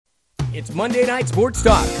It's Monday Night Sports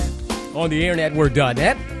Talk on the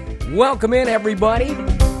airnetwork.net. Welcome in, everybody.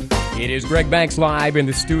 It is Greg Banks live in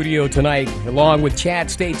the studio tonight, along with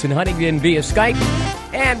Chad States and Huntington via Skype.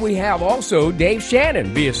 And we have also Dave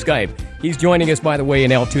Shannon via Skype. He's joining us, by the way,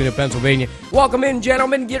 in Altoona, Pennsylvania. Welcome in,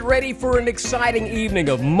 gentlemen. Get ready for an exciting evening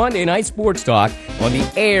of Monday Night Sports Talk on the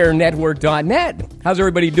airnetwork.net. How's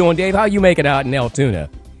everybody doing, Dave? How you making out in Altoona?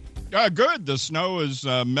 Good. The snow is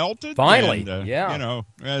melted. Finally, and, yeah. You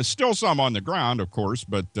know, still some on the ground, of course,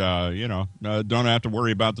 but, don't have to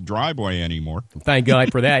worry about the driveway anymore. Thank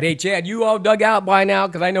God for that. Hey, Chad, you all dug out by now?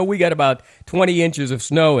 Because I know we got about 20 inches of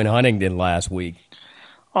snow in Huntington last week.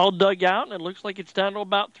 All dug out, and it looks like it's down to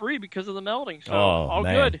about 3 because of the melting. So, all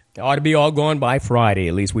man. good. Ought to be all gone by Friday,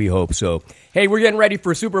 at least we hope so. Hey, we're getting ready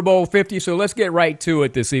for Super Bowl 50, so let's get right to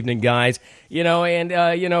it this evening, guys.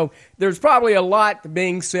 There's probably a lot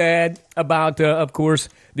being said about, of course,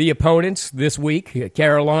 the opponents this week.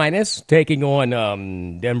 Carolina's taking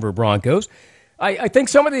on Denver Broncos. I think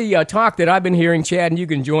some of the talk that I've been hearing, Chad, and you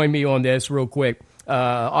can join me on this real quick,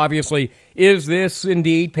 obviously, is this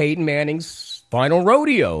indeed Peyton Manning's final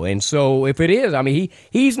rodeo? And so if it is, I mean,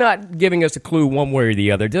 he's not giving us a clue one way or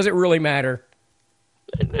the other. Does it really matter?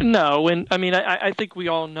 No, and I mean, I think we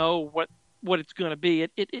all know what it's going to be.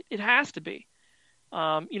 It has to be.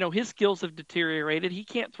 His skills have deteriorated. He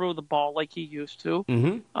can't throw the ball like he used to.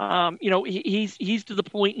 Mm-hmm. He's to the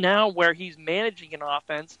point now where he's managing an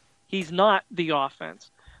offense. He's not the offense.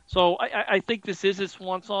 So I think this is his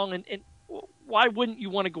swan song. And why wouldn't you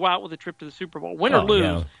want to go out with a trip to the Super Bowl? Win or lose.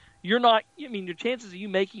 Yeah. You're not. I mean, your chances of you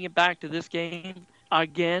making it back to this game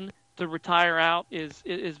again to retire out is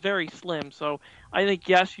very slim. So I think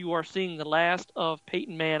yes, you are seeing the last of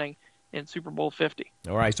Peyton Manning in Super Bowl 50.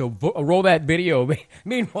 All right, so roll that video.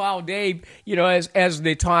 Meanwhile, Dave, as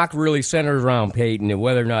the talk really centers around Peyton and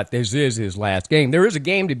whether or not this is his last game, there is a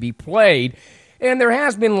game to be played. And there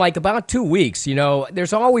has been like about 2 weeks.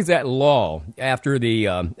 There's always that lull after the,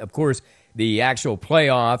 of course, the actual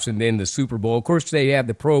playoffs and then the Super Bowl. Of course, they have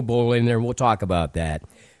the Pro Bowl in there, and we'll talk about that.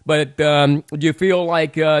 But do you feel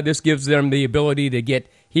like this gives them the ability to get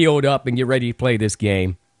healed up and get ready to play this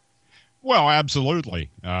game? Well, absolutely.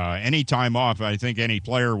 Any time off, I think any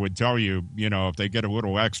player would tell you, if they get a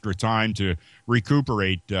little extra time to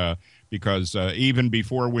recuperate, because even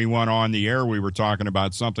before we went on the air, we were talking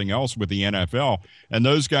about something else with the NFL, and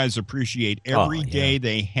those guys appreciate every day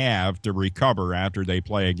they have to recover after they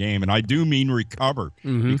play a game. And I do mean recover,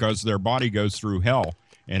 because their body goes through hell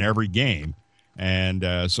in every game.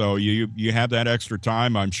 And so you have that extra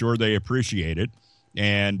time. I'm sure they appreciate it.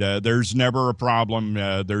 And there's never a problem.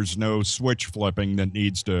 There's no switch flipping that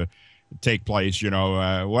needs to take place.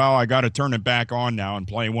 I got to turn it back on now and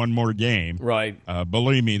play one more game. Right.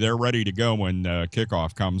 Believe me, they're ready to go when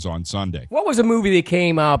kickoff comes on Sunday. What was a movie that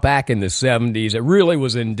came out back in the 70s that really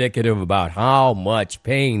was indicative about how much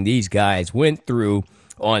pain these guys went through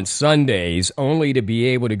on Sundays, only to be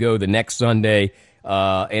able to go the next Sunday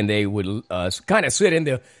and they would kind of sit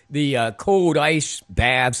in the cold ice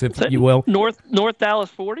baths, if you will. North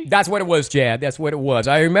Dallas 40? That's what it was, Chad. That's what it was.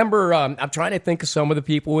 I remember, I'm trying to think of some of the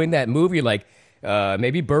people in that movie, like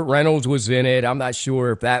maybe Burt Reynolds was in it. I'm not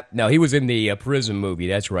sure if that. No, he was in the prison movie.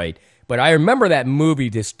 That's right. But I remember that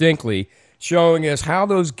movie distinctly showing us how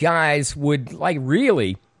those guys would, like,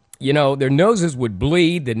 really, their noses would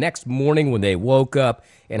bleed the next morning when they woke up,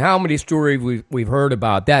 and how many stories we've heard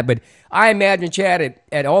about that. But I imagine, Chad,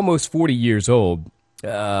 at almost 40 years old,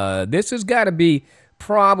 this has got to be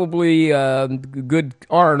probably good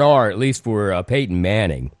R&R, at least for Peyton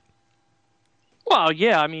Manning. Well,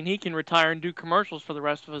 yeah. I mean, he can retire and do commercials for the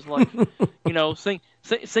rest of his life.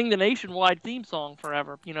 Sing the nationwide theme song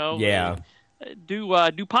forever. Yeah.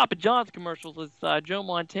 Do Papa John's commercials with Joe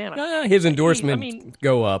Montana. His endorsements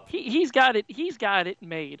go up. He's got it. He's got it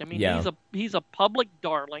made. I mean, yeah. he's a public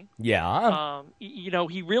darling. Yeah.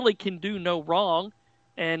 He really can do no wrong,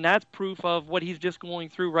 and that's proof of what he's just going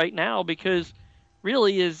through right now. Because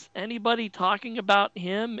really, is anybody talking about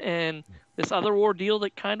him and this other ordeal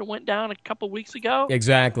that kind of went down a couple weeks ago?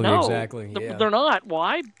 Exactly. No, exactly. Yeah. They're not.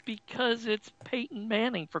 Why? Because it's Peyton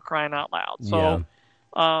Manning, for crying out loud. So. Yeah.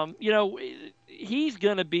 He's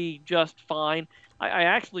going to be just fine. I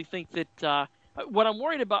actually think that what I'm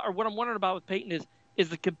worried about, or what I'm wondering about with Peyton, is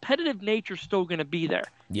the competitive nature still going to be there?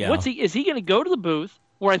 Yeah. Is he going to go to the booth,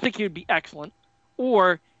 where I think he would be excellent,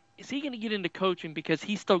 or is he going to get into coaching because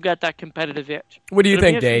he's still got that competitive itch? What do you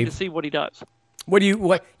think, Dave? To see what he does.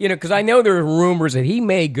 Because I know there are rumors that he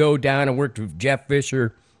may go down and work with Jeff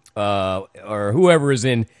Fisher, or whoever is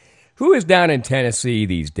in. Who is down in Tennessee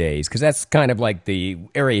these days? Because that's kind of like the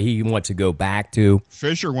area he wants to go back to.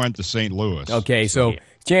 Fisher went to St. Louis. Okay, so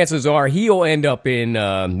chances are he'll end up in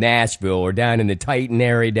Nashville or down in the Titan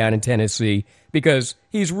area down in Tennessee because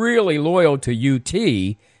he's really loyal to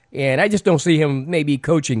UT. And I just don't see him maybe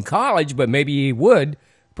coaching college, but maybe he would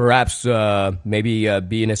perhaps maybe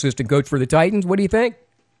be an assistant coach for the Titans. What do you think?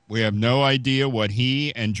 We have no idea what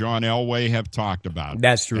he and John Elway have talked about.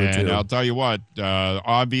 That's true, and too. I'll tell you what,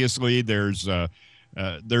 obviously there's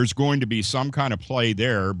going to be some kind of play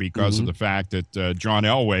there because of the fact that John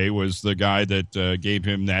Elway was the guy that gave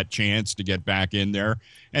him that chance to get back in there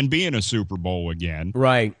and be in a Super Bowl again.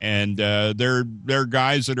 Right. And they're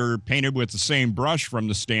guys that are painted with the same brush from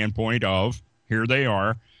the standpoint of, here they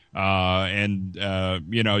are. You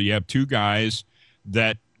have two guys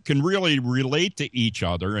that can really relate to each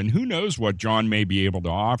other, and who knows what John may be able to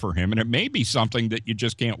offer him, and it may be something that you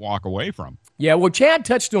just can't walk away from. Yeah, well, Chad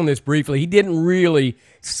touched on this briefly. He didn't really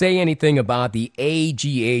say anything about the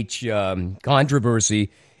AGH controversy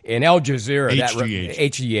in Al Jazeera.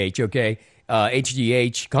 HGH, okay.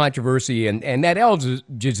 HGH controversy and that Al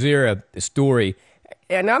Jazeera story.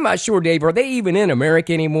 And I'm not sure, Dave, are they even in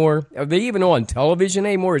America anymore? Are they even on television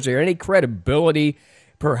anymore? Is there any credibility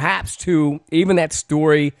perhaps to even that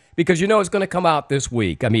story? Because it's going to come out this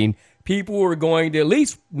week. I mean, people are going to at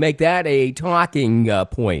least make that a talking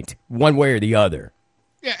point one way or the other.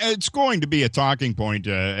 Yeah, it's going to be a talking point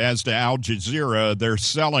as to Al Jazeera. They're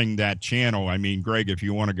selling that channel. I mean, Greg, if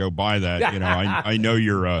you want to go buy that, I know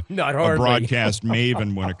you're a broadcast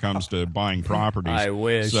maven when it comes to buying properties. I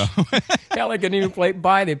wish. So. Hell, I couldn't even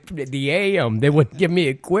buy the AM. They wouldn't give me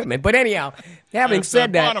equipment. But anyhow, having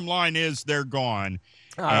said that, the bottom line is they're gone.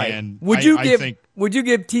 All right. And would you give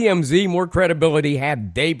TMZ more credibility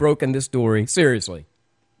had they broken the story? Seriously.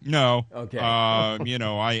 No. Okay.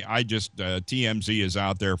 I just TMZ is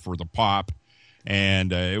out there for the pop,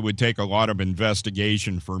 and it would take a lot of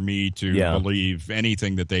investigation for me to believe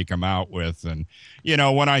anything that they come out with. And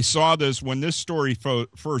when I saw when this story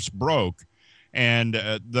first broke, and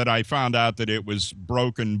that I found out that it was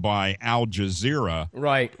broken by Al Jazeera,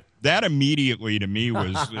 right? That immediately to me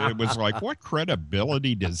was like, what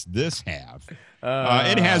credibility does this have?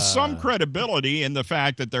 It has some credibility in the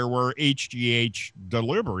fact that there were HGH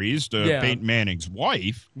deliveries to Peyton Manning's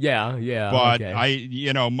wife. Yeah. But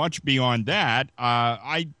okay. Much beyond that,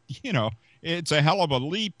 it's a hell of a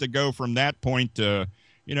leap to go from that point to,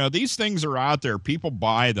 these things are out there. People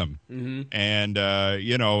buy them. Mm-hmm. And,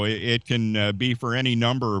 it can be for any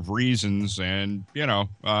number of reasons. And,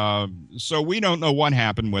 so we don't know what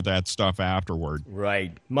happened with that stuff afterward.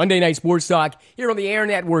 Right. Monday Night Sports Talk here on the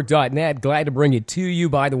airnetwork.net. Glad to bring it to you,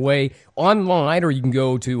 by the way, online, or you can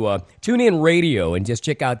go to TuneIn Radio and just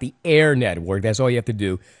check out the Air Network. That's all you have to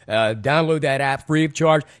do. Download that app free of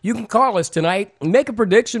charge. You can call us tonight and make a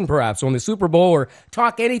prediction perhaps on the Super Bowl or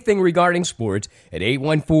talk anything regarding sports at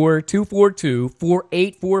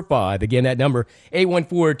 814-242-4845. Again, that number,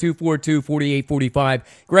 814-242-4845.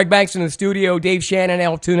 Greg Banks in the studio, Dave Shannon,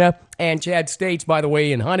 Altoona, and Chad States, by the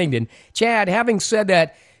way, in Huntington. Chad, having said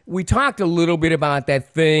that, we talked a little bit about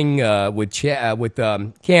that thing with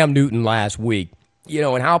Cam Newton last week,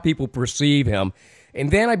 and how people perceive him.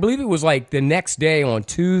 And then I believe it was like the next day on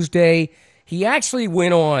Tuesday, he actually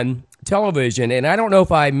went on television, and I don't know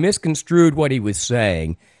if I misconstrued what he was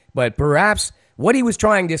saying, but perhaps what he was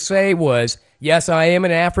trying to say was, yes, I am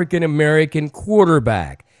an African-American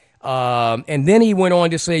quarterback. And then he went on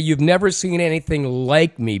to say, you've never seen anything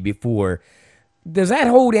like me before. Does that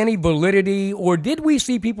hold any validity, or did we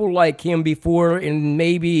see people like him before in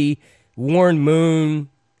maybe Warren Moon,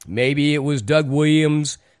 maybe it was Doug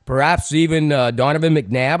Williams, perhaps even Donovan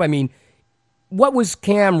McNabb? I mean, what was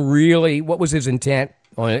Cam really, what was his intent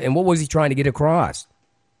on it, and what was he trying to get across?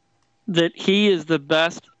 That he is the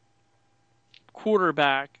best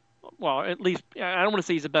quarterback. Well, at least, I don't want to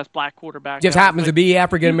say he's the best black quarterback. Just happens to be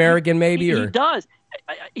African-American, maybe? He does.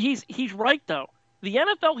 He's right, though. The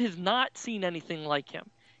NFL has not seen anything like him.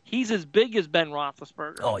 He's as big as Ben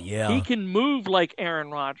Roethlisberger. Oh, yeah. He can move like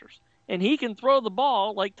Aaron Rodgers, and he can throw the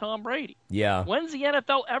ball like Tom Brady. Yeah. When's the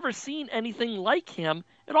NFL ever seen anything like him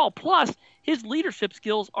at all? Plus, his leadership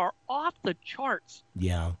skills are off the charts.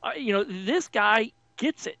 Yeah. This guy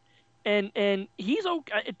gets it. And he's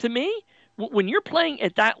okay. To me, when you're playing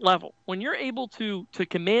at that level, when you're able to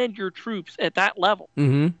command your troops at that level,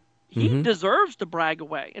 he deserves to brag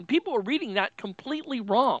away. And people are reading that completely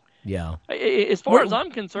wrong. Yeah. As far as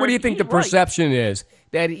I'm concerned, what do you think the perception is?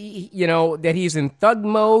 That that he's in thug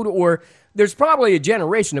mode, or there's probably a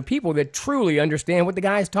generation of people that truly understand what the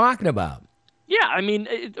guy's talking about? Yeah, I mean,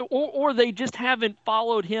 or they just haven't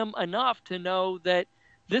followed him enough to know that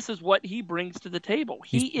this is what he brings to the table.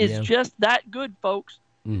 He is just that good, folks.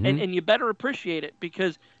 And you better appreciate it,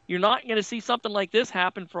 because You're not going to see something like this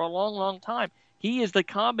happen for a long, long time. He is the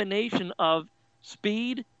combination of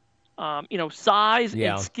speed, size,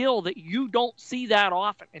 and skill that you don't see that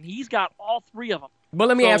often, and he's got all three of them. But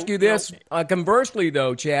let me ask you this. Conversely,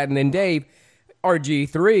 though, Chad, and then Dave,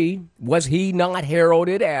 RG3, was he not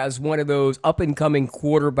heralded as one of those up-and-coming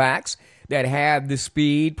quarterbacks that had the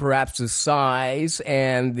speed, perhaps the size,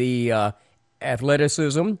 and the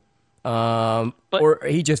athleticism? Or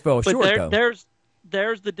he just fell short, though?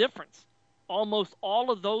 There's the difference. Almost all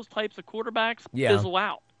of those types of quarterbacks fizzle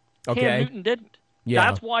out. Cam Newton didn't. Yeah.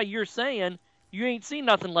 That's why you're saying you ain't seen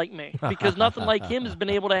nothing like me, because nothing like him has been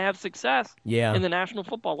able to have success in the National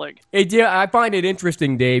Football League. I find it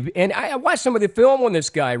interesting, Dave, and I watched some of the film on this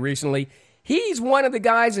guy recently. He's one of the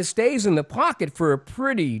guys that stays in the pocket for a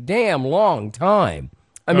pretty damn long time.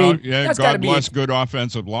 I mean, that's God bless good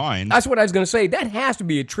offensive line. That's what I was going to say. That has to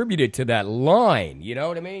be attributed to that line. You know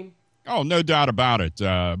what I mean? Oh, no doubt about it.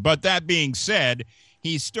 But that being said,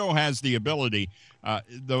 he still has the ability.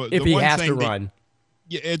 If he has to run.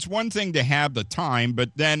 It's one thing to have the time, but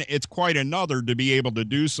then it's quite another to be able to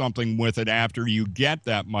do something with it after you get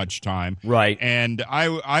that much time. Right. And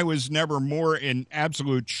I was never more in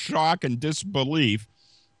absolute shock and disbelief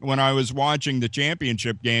when I was watching the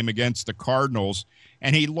championship game against the Cardinals,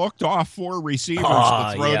 and he looked off 4 receivers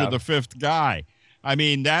to throw to the 5th guy. I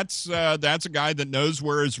mean, that's a guy that knows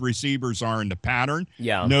where his receivers are in the pattern,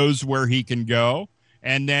 knows where he can go,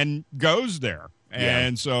 and then goes there.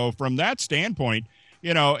 And so from that standpoint,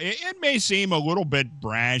 it may seem a little bit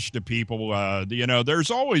brash to people. There's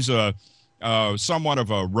always a somewhat of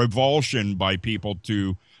a revulsion by people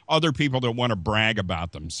to other people that want to brag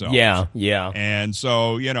about themselves. Yeah. And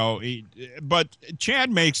so, but Chad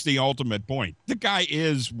makes the ultimate point. The guy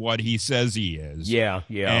is what he says he is. Yeah.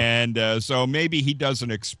 And so maybe he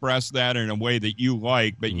doesn't express that in a way that you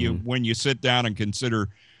like, but when you sit down and consider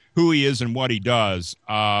who he is and what he does,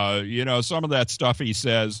 some of that stuff he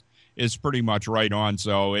says is pretty much right on.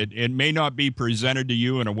 So it may not be presented to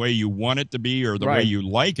you in a way you want it to be or the way you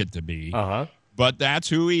like it to be. But that's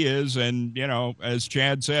who he is. And, as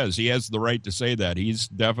Chad says, he has the right to say that. He's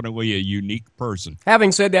definitely a unique person.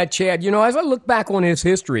 Having said that, Chad, as I look back on his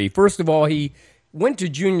history, first of all, he went to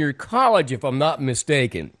junior college, if I'm not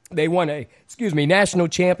mistaken. They won a national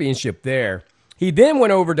championship there. He then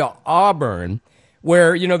went over to Auburn,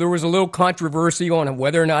 where, there was a little controversy on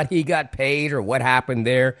whether or not he got paid or what happened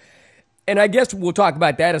there. And I guess we'll talk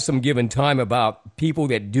about that at some given time about people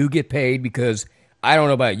that do get paid, because I don't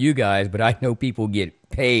know about you guys, but I know people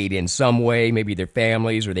get paid in some way, maybe their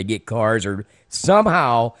families or they get cars or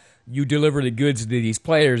somehow you deliver the goods to these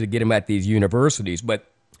players to get them at these universities. But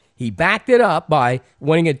he backed it up by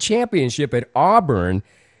winning a championship at Auburn.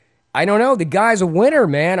 I don't know. The guy's a winner,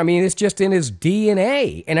 man. I mean, it's just in his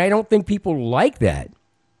DNA, and I don't think people like that.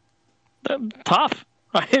 Tough.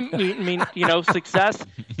 I mean, success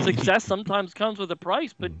sometimes comes with a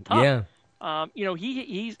price, but tough. Yeah.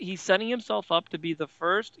 He's setting himself up to be the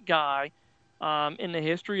first guy in the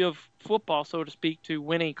history of football, so to speak, to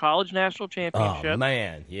win a college national championship. Oh,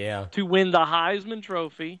 man, yeah. To win the Heisman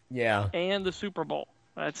Trophy. Yeah. And the Super Bowl.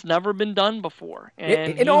 That's never been done before.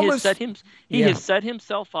 And he has set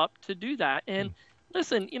himself up to do that. And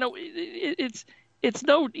listen,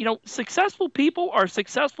 successful people are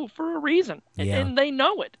successful for a reason, and they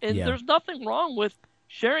know it. And there's nothing wrong with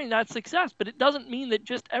sharing that success, but it doesn't mean that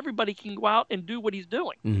just everybody can go out and do what he's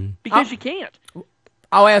doing, because you can't.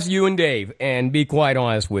 I'll ask you and Dave, and be quite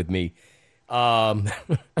honest with me. Aaron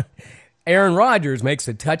Rodgers makes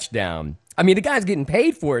a touchdown. I mean, the guy's getting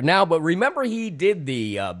paid for it now, but remember he did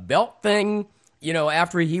the belt thing,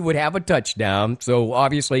 after he would have a touchdown. So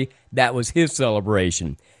obviously that was his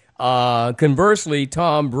celebration. Conversely,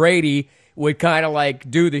 Tom Brady would kind of like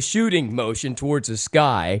do the shooting motion towards the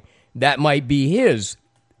sky. That might be his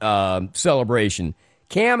celebration.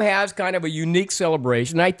 Cam has kind of a unique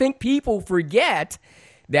celebration. I think people forget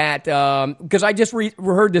that, because I just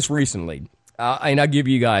heard this recently, and I'll give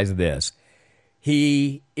you guys this.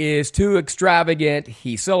 He is too extravagant.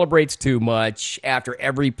 He celebrates too much after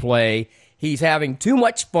every play. He's having too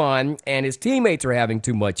much fun, and his teammates are having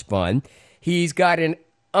too much fun. He's got an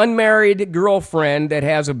unmarried girlfriend that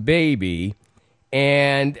has a baby,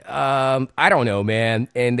 and I don't know, man.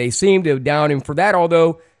 And they seem to down him for that,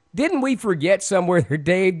 although didn't we forget somewhere there,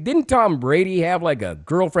 Dave? Didn't Tom Brady have like a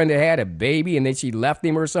girlfriend that had a baby, and then she left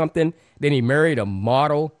him or something? Then he married a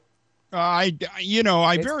model? I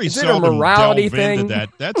very seldom delve into that.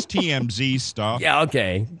 That's TMZ stuff. Yeah,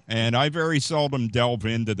 okay. And I very seldom delve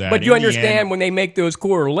into that. But you understand when they make those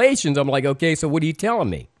correlations, I'm like, okay, so what are you telling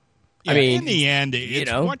me? Yeah, I mean, in the end,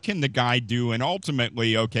 it's what can the guy do? And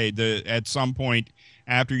ultimately, at some point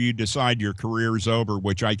after you decide your career's over,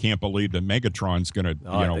 which I can't believe that Megatron's going to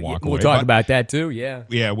walk away. We'll talk about that too. Yeah.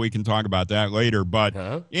 Yeah, we can talk about that later. But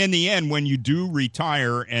Uh-huh. in the end, when you do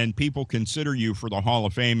retire and people consider you for the Hall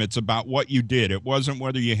of Fame, it's about what you did. It wasn't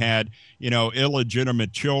whether you had,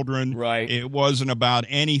 illegitimate children. Right. It wasn't about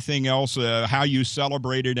anything else, how you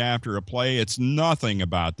celebrated after a play. It's nothing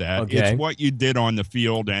about that. Okay. It's what you did on the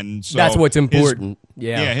field. And so that's what's important.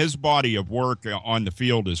 Yeah, his body of work on the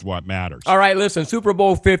field is what matters. All right, listen, Super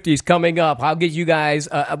Bowl 50 is coming up. I'll get you guys,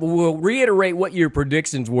 we'll reiterate what your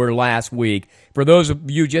predictions were last week. For those of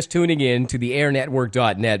you just tuning in to the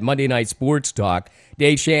airnetwork.net, Monday Night Sports Talk,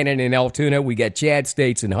 Dave Shannon in Altoona. We got Chad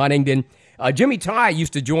States in Huntington. Jimmy Ty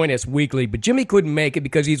used to join us weekly, but Jimmy couldn't make it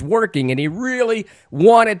because he's working, and he really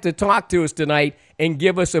wanted to talk to us tonight and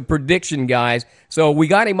give us a prediction, guys. So we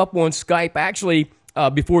got him up on Skype, actually,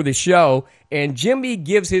 before the show, and Jimmy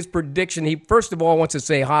gives his prediction. He, first of all, wants to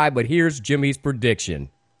say hi, but here's Jimmy's prediction.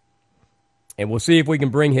 And we'll see if we can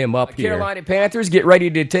bring him up here. Carolina Panthers get ready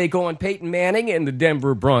to take on Peyton Manning and the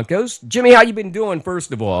Denver Broncos. Jimmy, how you been doing,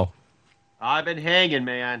 first of all? I've been hanging,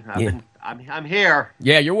 man. I'm here.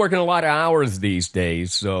 Yeah, you're working a lot of hours these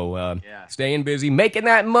days, so staying busy, making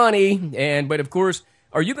that money. But of course,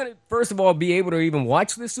 are you going to, first of all, be able to even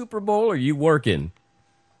watch the Super Bowl, or are you working?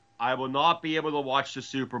 I will not be able to watch the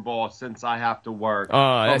Super Bowl since I have to work.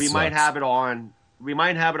 But we might have it on.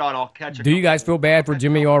 I'll catch it. Do you guys feel bad for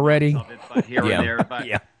Jimmy already? But here and there, but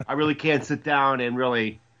I really can't sit down and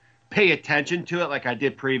really pay attention to it like I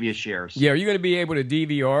did previous years. Yeah, are you going to be able to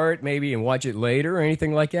DVR it maybe and watch it later or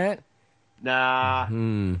anything like that? Nah.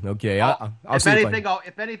 Okay. I'll if see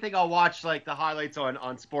anything, I'll watch like the highlights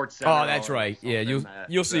on Sports Center. Oh, that's right. Yeah,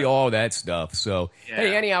 you'll see all that stuff. So,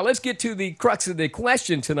 Hey, anyhow, let's get to the crux of the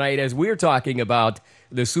question tonight as we're talking about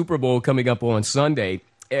the Super Bowl coming up on Sunday.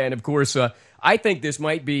 And, of course, I think this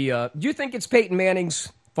might be do you think it's Peyton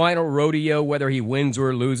Manning's final rodeo, whether he wins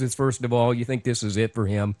or loses, first of all? You think this is it for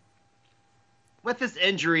him? With this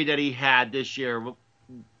injury that he had this year,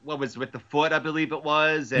 what was with the foot, I believe it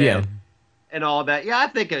was, and all that. Yeah, I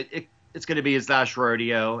think it's going to be his last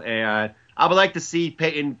rodeo, and I would like to see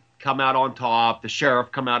Peyton come out on top, the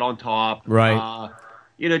sheriff come out on top. Right.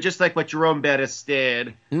 Just like what Jerome Bettis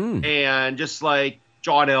did, and just like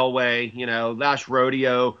John Elway, last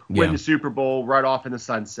rodeo, win the Super Bowl right off in the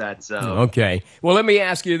sunset. So okay. Well, let me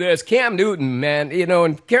ask you this. Cam Newton, man,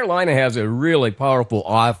 and Carolina has a really powerful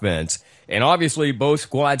offense, and obviously both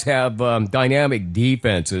squads have dynamic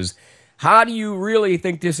defenses. How do you really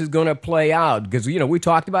think this is going to play out? Because, we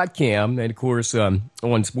talked about Cam, and, of course, on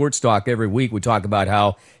Sports Talk every week we talk about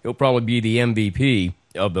how he'll probably be the MVP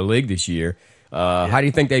of the league this year. How do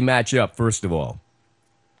you think they match up, first of all?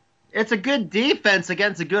 It's a good defense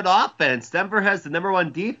against a good offense. Denver has the number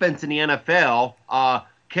one defense in the NFL.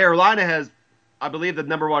 Carolina has, I believe, the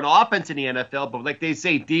number one offense in the NFL. But like they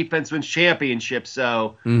say, defense wins championships.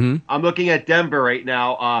 So I'm looking at Denver right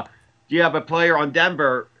now. You have a player on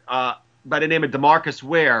Denver by the name of DeMarcus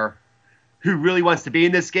Ware who really wants to be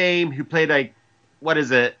in this game, who played 8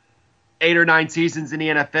 or 9 seasons in the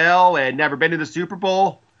NFL and never been to the Super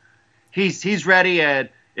Bowl. He's ready, and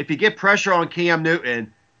if you get pressure on Cam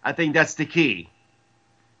Newton, I think that's the key.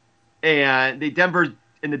 And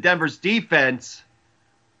Denver's defense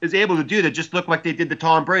is able to do that. Just look like they did to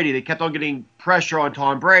Tom Brady. They kept on getting pressure on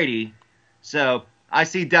Tom Brady. So I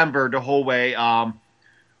see Denver the whole way. The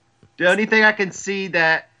only thing I can see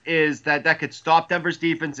that could stop Denver's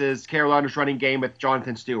defense is Carolina's running game with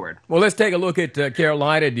Jonathan Stewart. Well, let's take a look at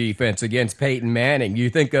Carolina defense against Peyton Manning. You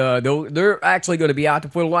think they're actually going to be out to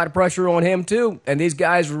put a lot of pressure on him too? And these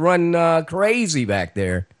guys run crazy back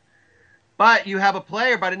there. But you have a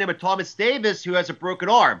player by the name of Thomas Davis who has a broken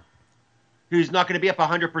arm, who's not going to be up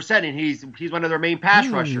 100%, and he's one of their main pass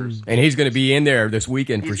rushers. And he's going to be in there this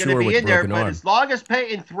weekend for sure with a broken arm. But as long as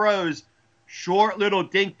Peyton throws short little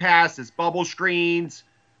dink passes, bubble screens,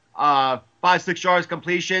 5-6 yards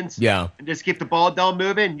completions, and just keep the ball down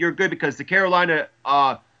moving, you're good, because the Carolina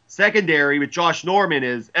secondary with Josh Norman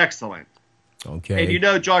is excellent. Okay.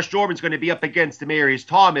 And Josh Norman's going to be up against Demaryius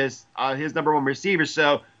Thomas, his number one receiver.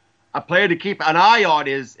 So a player to keep an eye on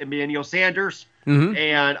is Emmanuel Sanders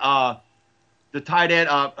and the tight end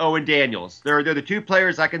Owen Daniels. They're the two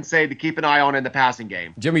players I can say to keep an eye on in the passing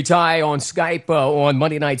game. Jimmy Ty on Skype on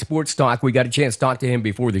Monday Night Sports Talk. We got a chance to talk to him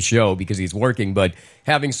before the show because he's working. But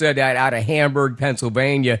having said that, out of Hamburg,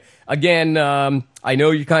 Pennsylvania, again, I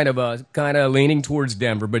know you're kind of leaning towards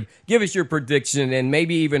Denver, but give us your prediction and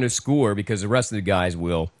maybe even a score, because the rest of the guys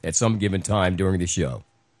will at some given time during the show.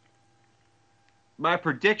 My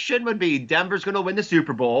prediction would be Denver's going to win the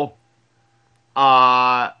Super Bowl.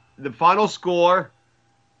 The final score,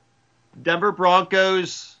 Denver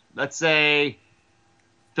Broncos, let's say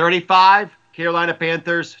 35. Carolina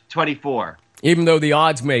Panthers, 24. Even though the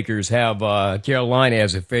odds makers have Carolina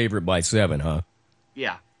as a favorite by 7, huh?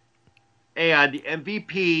 Yeah. And the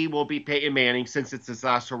MVP will be Peyton Manning since it's his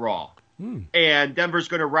last hurrah. And Denver's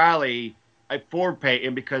going to rally for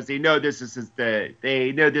Peyton because they know this is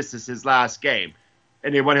his last game,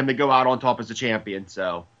 and they want him to go out on top as a champion.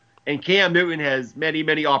 So, and Cam Newton has many,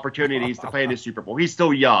 many opportunities to play in the Super Bowl. He's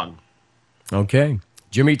still young. Okay.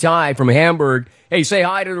 Jimmy Ty from Hamburg. Hey, say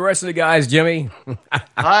hi to the rest of the guys, Jimmy.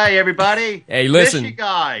 Hi, everybody. Hey, listen. Miss you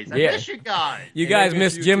guys. I miss you guys. You guys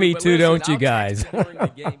miss Jimmy too, don't you guys?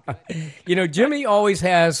 You know, Jimmy always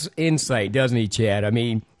has insight, doesn't he, Chad? I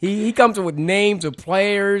mean, he comes up with names of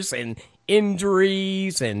players and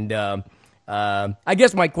injuries. And I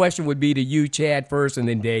guess my question would be to you, Chad, first, and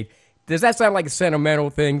then Dave. Does that sound like a sentimental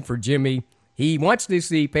thing for Jimmy? He wants to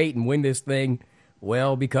see Peyton win this thing.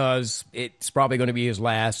 Well, because it's probably going to be his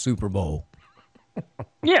last Super Bowl.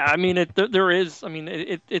 Yeah, I mean, there is. I mean,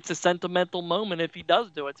 it's a sentimental moment if he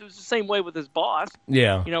does do it. It was the same way with his boss.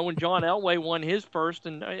 Yeah. You know, when John Elway won his first,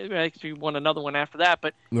 and actually won another one after that,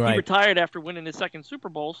 but Right. he retired after winning his second Super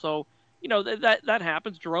Bowl. So, you know, that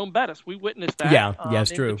happens. Jerome Bettis, we witnessed that. Yeah,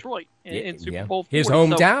 that's in true. Detroit in Super Yeah. Bowl 40. His So,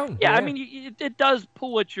 hometown. yeah, I mean, it does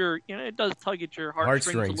pull at your, it does tug at your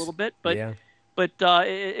heartstrings a little bit, but. Yeah. But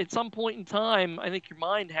at some point in time, I think your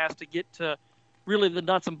mind has to get to really the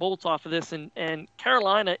nuts and bolts off of this. And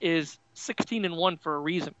Carolina is 16-1 for a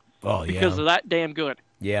reason. Oh, yeah. Because they're that damn good.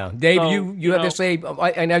 Yeah. Dave, So, you have to say,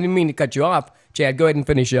 and I didn't mean to cut you off. Chad, go ahead and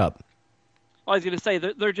finish up. I was going to say,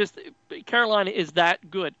 they're just – Carolina is that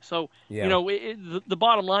good. So, Yeah. you know, the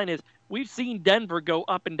bottom line is we've seen Denver go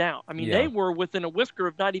up and down. I mean, Yeah. they were within a whisker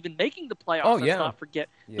of not even making the playoffs. Oh, Let's yeah. not forget.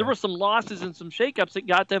 Yeah. There were some losses and some shakeups that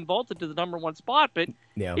got them vaulted to the number one spot, but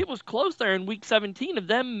Yeah. it was close there in Week 17 of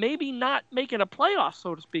them maybe not making a playoff,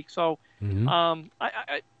 so to speak. So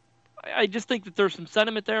I just think that there's some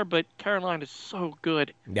sentiment there, but Carolina's so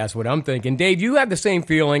good. That's what I'm thinking. Dave, you have the same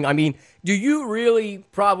feeling. I mean, do you really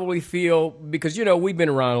probably feel, because, you know, we've been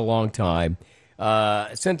around a long time,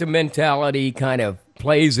 sentimentality kind of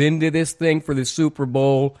plays into this thing for the Super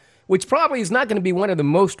Bowl, which probably is not going to be one of the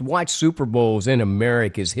most watched Super Bowls in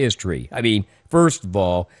America's history. I mean, first of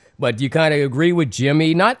all, but do you kind of agree with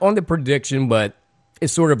Jimmy? Not on the prediction, but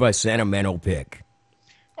it's sort of a sentimental pick.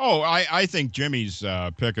 Oh, I think Jimmy's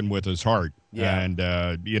picking with his heart. Yeah.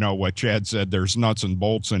 And, you know, what Chad said, there's nuts and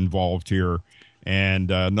bolts involved here. And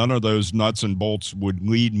none of those nuts and bolts would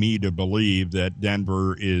lead me to believe that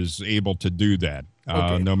Denver is able to do that,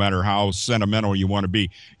 no matter how sentimental you want to be.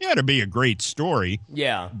 Yeah, it'd be a great story.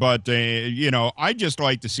 Yeah. But, you know, I'd just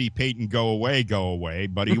like to see Peyton go away,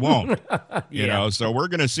 but he won't. You know, so we're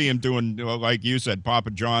going to see him doing, like you said, Papa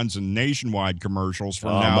John's and Nationwide commercials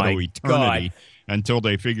from now to eternity. God. Until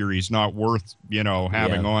they figure he's not worth, you know,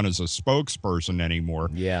 having on as a spokesperson anymore.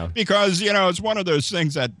 Yeah. Because, you know, it's one of those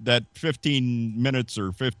things that 15 minutes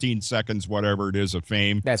or 15 seconds, whatever it is, of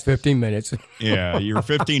fame. That's 15 minutes. Yeah, your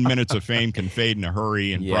 15 minutes of fame can fade in a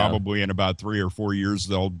hurry, and Yeah. probably in about 3 or 4 years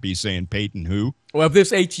they'll be saying Peyton who. Well, if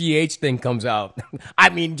this HGH thing comes out, I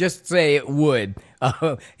mean, just say it would.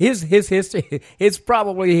 His history, it's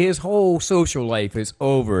probably his whole social life is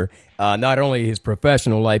over. Not only his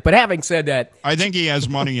professional life, but having said that, I think he has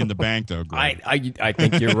money in the bank, though, Greg. I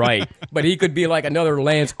think you're right. But he could be like another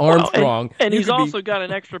Lance Armstrong. Well, and He he's could be- also got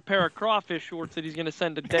an extra pair of crawfish shorts that he's going to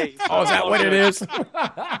send to Dave. Oh, is that what it is?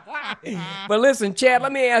 But listen, Chad,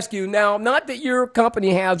 let me ask you now, not that your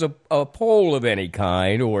company has a poll of any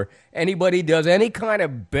kind or anybody does any kind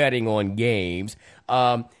of betting on games,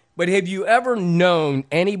 but have you ever known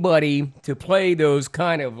anybody to play those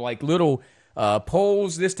kind of like little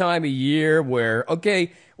polls this time of year where,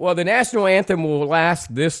 okay, well, the national anthem will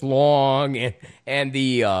last this long and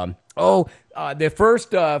the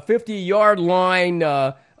first 50-yard line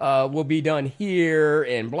will be done here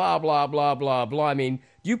and blah, blah, blah, blah, blah. I mean,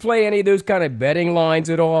 do you play any of those kind of betting lines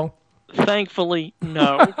at all? Thankfully,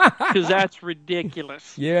 no, because that's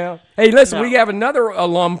ridiculous. Yeah. Hey, listen, No. we have another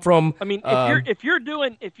alum from. I mean, if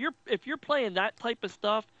you're playing that type of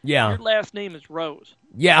stuff, Yeah. your last name is Rose.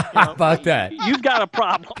 Yeah, You know, how about that? You've got a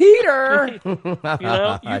problem. Peter. You've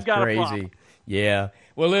That's got a crazy. problem. Yeah.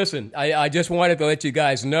 Well, listen, I just wanted to let you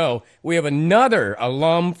guys know we have another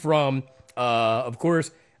alum from, of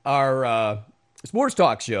course, our sports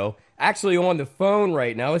talk show, actually on the phone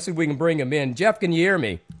right now. Let's see if we can bring him in. Jeff, can you hear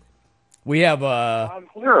me? We have, I'm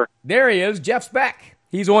here. there he is, Jeff's back.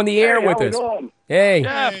 He's on the air with us. Hey.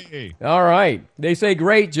 Hey. All right. They say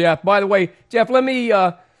great, Jeff. By the way, Jeff, let me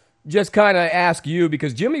just kind of ask you,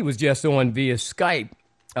 because Jimmy was just on via Skype.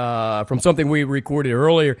 from something we recorded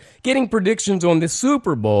earlier, getting predictions on the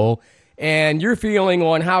Super Bowl and your feeling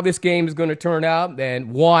on how this game is going to turn out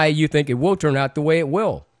and why you think it will turn out the way it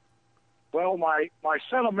will. Well, my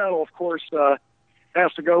sentimental, of course,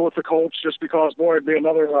 has to go with the Colts just because, boy, it'd be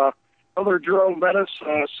another Jerome Bettis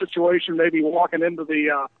situation, maybe walking into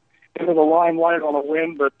the limelight on a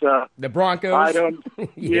win. But the Broncos, I don't. Okay.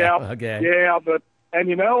 Yeah, but and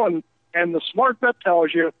the smart bet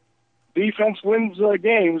tells you defense wins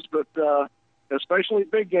games, but especially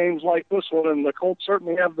big games like this one, and the Colts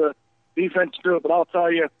certainly have the defense to do it. But I'll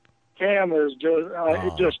tell you, Cam is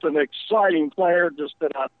just an exciting player, just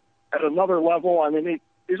at another level. I mean,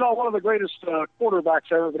 he's not one of the greatest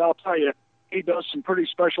quarterbacks ever, but I'll tell you, he does some pretty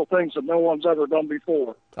special things that no one's ever done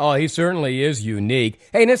before. Oh, he certainly is unique.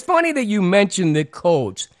 Hey, and it's funny that you mentioned the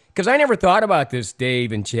Colts, because I never thought about this,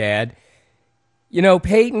 Dave and Chad. You know,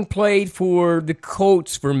 Peyton played for the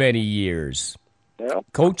Colts for many years. Yeah.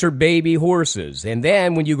 Colts are baby horses. And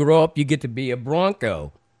then when you grow up, you get to be a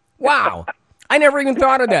Bronco. Wow. I never even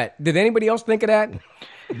thought of that. Did anybody else think of that?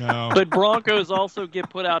 No. But Broncos also get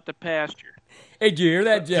put out to pasture. Hey, did you hear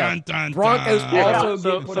that, Jeff? Dun, dun, Broncos dun.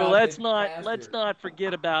 also get put So out let's to not pasture.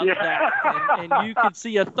 forget about that. And you could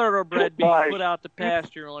see a thoroughbred being put out to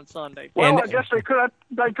pasture on Sunday. Well, And- I guess they could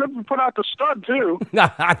put out the stud too.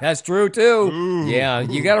 That's true, too. Ooh. Yeah,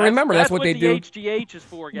 you got to remember that's what they do. That's what the HGH is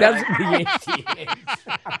for, guys. That's the HGH.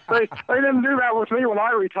 They didn't do that with me when I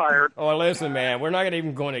retired. Oh, listen, man, we're not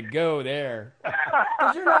even going to go there.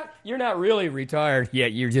 'Cause you're not really retired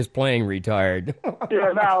yet. You're just playing retired.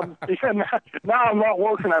 Now I'm not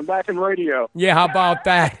working. I'm back in radio. Yeah, how about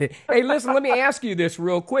that? Hey, listen, let me ask you this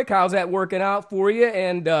real quick. How's that working out for you?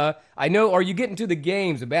 And I know, are you getting to the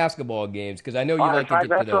games, the basketball games? Because I know you like to get to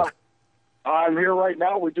That's those. right. I'm here right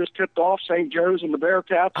now. We just tipped off St. Joe's and the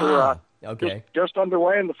Bearcats are Okay. just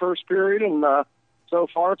underway in the first period, and so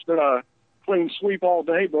far it's been a clean sweep all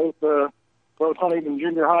day. Both Huntington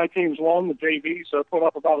Junior High teams won. The JVs put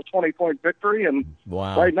up about a 20-point victory, and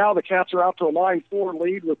Wow. right now the Cats are out to a 9-4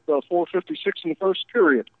 lead with 4:56 in the first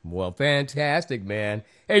period. Well, fantastic, man.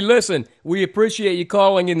 Hey, listen, we appreciate you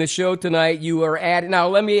calling in the show tonight. You are at now.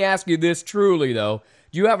 Let me ask you this truly, though.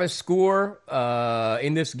 Do you have a score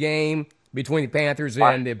in this game between the Panthers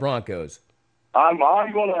and the Broncos? I'm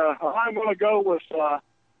gonna go with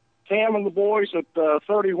Cam and the boys at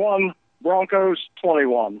 31, Broncos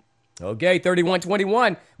 21. Okay,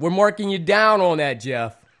 31-21. We're marking you down on that,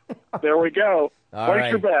 Jeff. There we go. All Place right.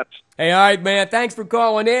 your bets. Hey, all right, man. Thanks for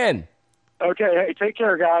calling in. Okay, hey, take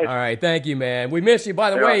care, guys. All right, thank you, man. We miss you. By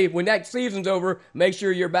the Yeah. way, when that season's over, make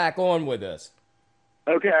sure you're back on with us.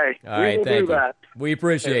 Okay, All we right, will thank do you. that. We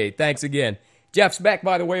appreciate it. Thanks again. Jeff's back,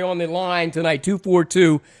 by the way, on the line tonight,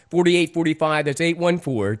 242-4845. That's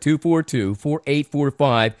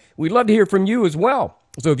 814-242-4845. We'd love to hear from you as well.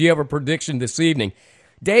 So if you have a prediction this evening.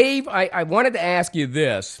 Dave, I wanted to ask you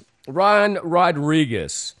this. Ron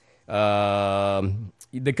Rodriguez,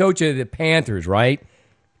 the coach of the Panthers, right?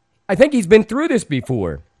 I think he's been through this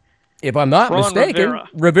before. If I'm not Ron mistaken, Rivera.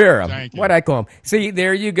 Rivera. Thank you. What'd I call him? See,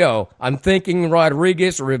 there you go. I'm thinking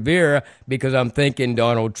Rodriguez Rivera because I'm thinking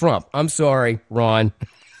Donald Trump. I'm sorry, Ron.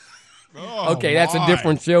 Oh, Okay, that's a my.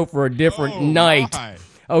 different show for a different Oh, night. my.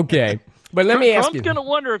 Okay. But let me ask Trump's you. going to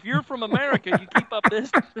wonder if you're from America. You keep up this.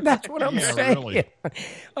 That's what I'm Yeah, saying. really.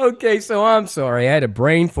 Okay, so I'm sorry. I had a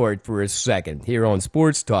brain fart for a second here on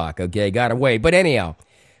Sports Talk. Okay, got away. But anyhow,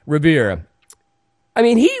 Rivera. I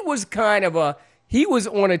mean, he was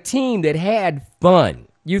on a team that had fun.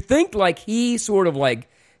 You think like he sort of like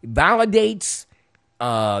validates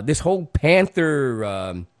this whole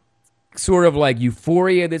Panther sort of like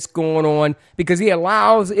euphoria that's going on because he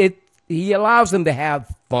allows them to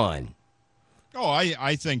have fun. Oh,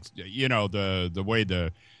 I think the way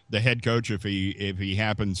the head coach, if he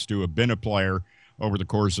happens to have been a player over the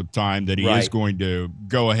course of time, that he is Right. going to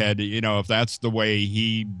go ahead. If that's the way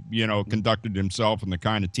he conducted himself and the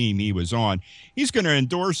kind of team he was on, he's going to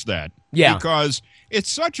endorse that. Yeah. Because it's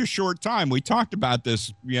such a short time. We talked about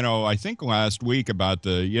this, I think last week about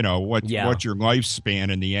the what's your lifespan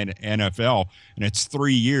in the NFL, and it's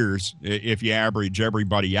 3 years if you average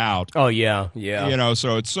everybody out. Oh yeah, yeah.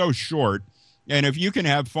 So it's so short. And if you can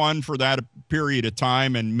have fun for that period of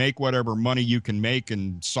time and make whatever money you can make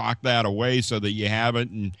and sock that away so that you have it,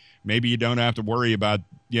 and maybe you don't have to worry about,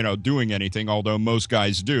 doing anything, although most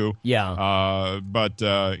guys do. Yeah. But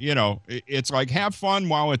it's like have fun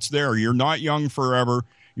while it's there. You're not young forever.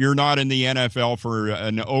 You're not in the NFL for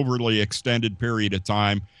an overly extended period of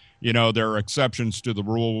time. There are exceptions to the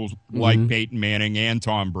rules like Peyton Manning and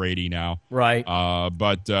Tom Brady now. Right.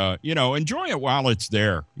 But enjoy it while it's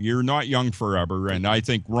there. You're not young forever. And I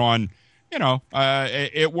think Ron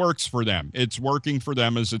it works for them. It's working for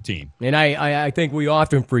them as a team. And I think we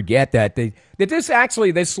often forget that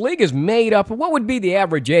this league is made up. What would be the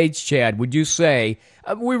average age, Chad, would you say?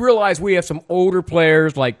 We realize we have some older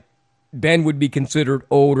players, like Ben would be considered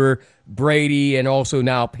older, Brady, and also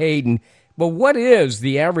now Peyton. But what is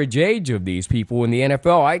the average age of these people in the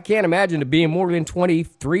NFL? I can't imagine it being more than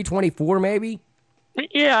 23, 24 maybe.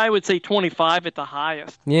 Yeah, I would say 25 at the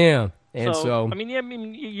highest. Yeah. And so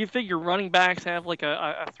you figure running backs have like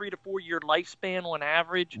a 3 to 4 year lifespan on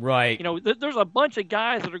average. Right. There's a bunch of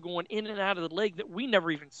guys that are going in and out of the league that we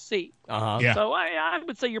never even see. Uh-huh. Yeah. So I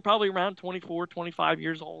would say you're probably around 24, 25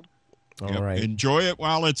 years old. All right. Enjoy it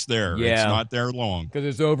while it's there. Yeah. It's not there long. Because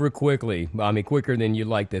it's over quickly. I mean, quicker than you'd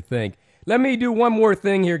like to think. Let me do one more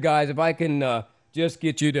thing here, guys. If I can just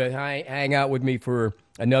get you to hang out with me for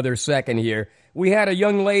another second here. We had a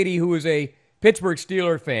young lady who was a Pittsburgh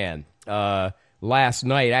Steelers fan last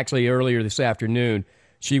night, actually earlier this afternoon.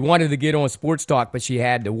 She wanted to get on Sports Talk, but she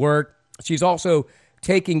had to work. She's also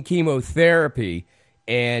taking chemotherapy,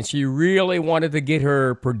 and she really wanted to get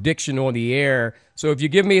her prediction on the air. So if you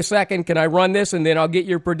give me a second, can I run this, and then I'll get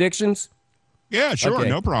your predictions? Yeah, sure, Okay.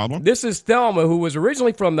 no problem. This is Thelma, who was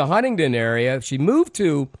originally from the Huntington area. She moved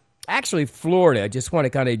to, actually, Florida. I just want to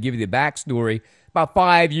kind of give you the backstory. About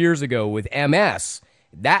 5 years ago with MS.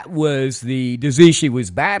 That was the disease she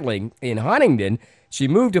was battling in Huntington. She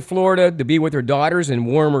moved to Florida to be with her daughters in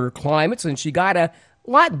warmer climates, and she got a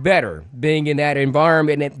lot better being in that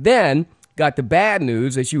environment. And then got the bad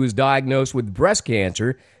news that she was diagnosed with breast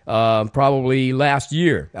cancer probably last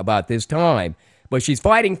year about this time. But she's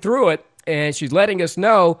fighting through it, and she's letting us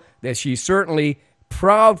know that she's certainly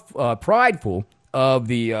prideful of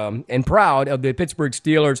the and proud of the Pittsburgh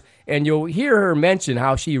Steelers. And you'll hear her mention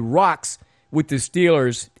how she rocks with the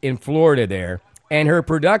Steelers in Florida there. And her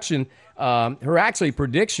prediction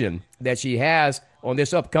that she has on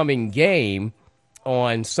this upcoming game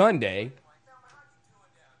on Sunday.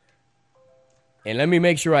 And let me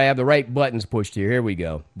make sure I have the right buttons pushed here. Here we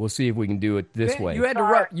go. We'll see if we can do it this way. You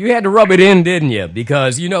had to rub it in, didn't you?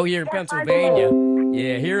 Because, here in Pennsylvania,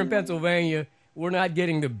 here in Pennsylvania, we're not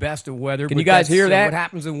getting the best of weather. Can you guys hear that? What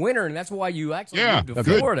happens in winter, and that's why you actually moved to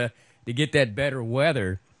Florida to get that better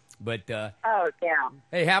weather. But,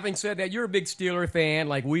 hey, having said that, you're a big Steeler fan,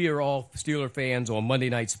 like we are all Steeler fans on Monday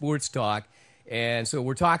Night Sports Talk. And so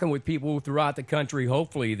we're talking with people throughout the country,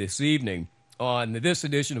 hopefully this evening, on this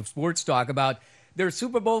edition of Sports Talk about their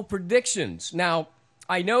Super Bowl predictions. Now,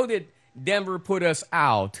 I know that Denver put us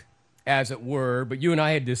out, as it were, but you and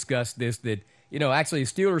I had discussed this, that actually, the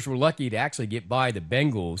Steelers were lucky to actually get by the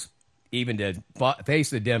Bengals, even to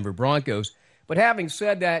face the Denver Broncos. But having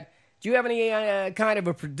said that, do you have any kind of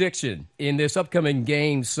a prediction in this upcoming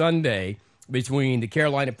game Sunday between the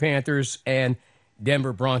Carolina Panthers and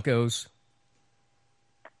Denver Broncos?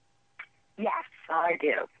 Yes, I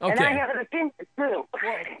do. Okay. And I have an opinion, too.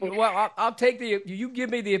 Well, I'll take you give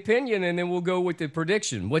me the opinion, and then we'll go with the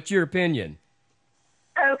prediction. What's your opinion?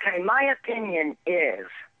 Okay, my opinion is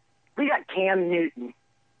we got Cam Newton,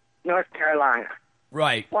 North Carolina.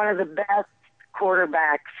 Right. One of the best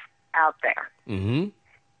quarterbacks out there. Mm-hmm.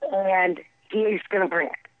 And he's going to bring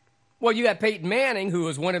it. Well, you got Peyton Manning, who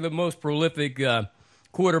is one of the most prolific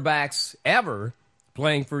quarterbacks ever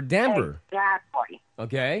playing for Denver. Exactly.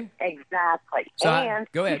 Okay. Exactly. So, and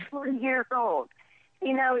go ahead. He's 40 years old.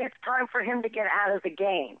 It's time for him to get out of the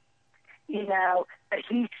game. But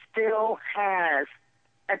he still has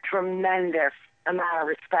a tremendous amount of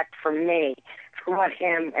respect for me for what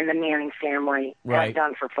him and the Manning family have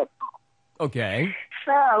done for football. Okay.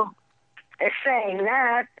 So, saying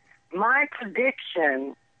that, my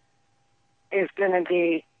prediction is going to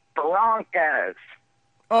be Broncos.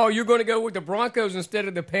 Oh, you're going to go with the Broncos instead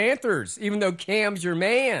of the Panthers, even though Cam's your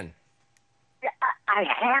man. I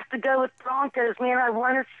have to go with Broncos, man. I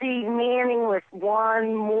want to see Manning with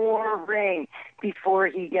one more ring before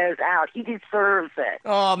he goes out. He deserves it.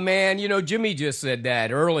 Oh, man, Jimmy just said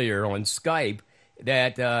that earlier on Skype,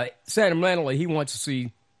 that sentimentally he wants to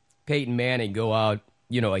see Peyton Manning go out,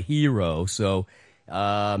 a hero. So,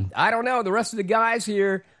 I don't know. The rest of the guys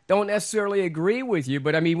here don't necessarily agree with you,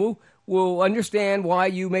 but, we'll understand why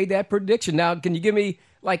you made that prediction. Now, can you give me,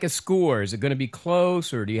 like, a score? Is it going to be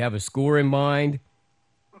close, or do you have a score in mind?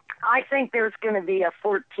 I think there's going to be a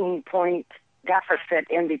 14-point deficit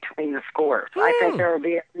in between the scores. I think there will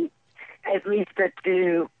be at least a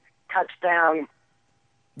 2-touchdown.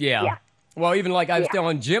 Yeah. Well, even like I was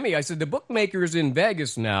telling Jimmy, I said the bookmakers in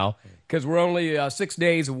Vegas now, because we're only 6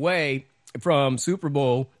 days away from Super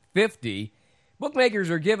Bowl 50, bookmakers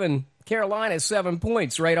are giving Carolina 7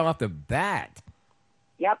 points right off the bat.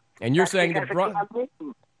 Yep. And you're saying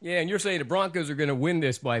Yeah, and you're saying the Broncos are going to win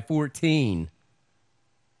this by 14.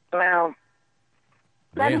 Well,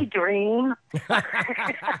 let me dream.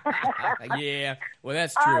 Yeah, well,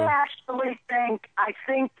 that's true. I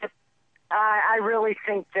really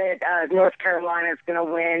think that North Carolina is going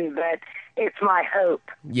to win, but it's my hope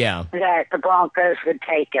that the Broncos would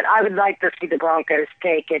take it. I would like to see the Broncos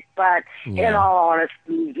take it, but in all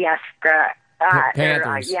honesty, yes,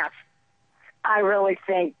 Panthers. Yes. I really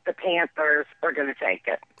think the Panthers are going to take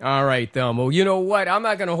it. All right, Thelma. Well, you know what? I'm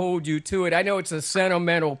not going to hold you to it. I know it's a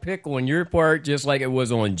sentimental pick on your part, just like it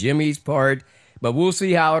was on Jimmy's part, but we'll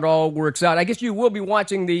see how it all works out. I guess you will be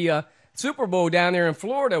watching the Super Bowl down there in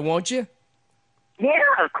Florida, won't you?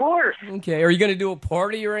 Yeah, of course. Okay. Are you going to do a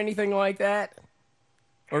party or anything like that?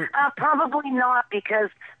 Or... probably not,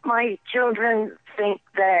 because my children think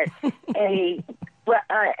that a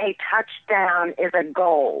touchdown is a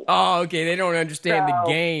goal. Oh, okay. They don't understand the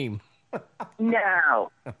game.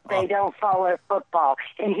 No, they don't follow football.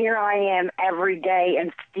 And here I am every day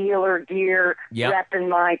in Steeler gear, repping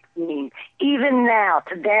my team. Even now,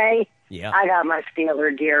 today, I got my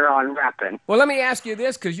Steeler gear on repping. Well, let me ask you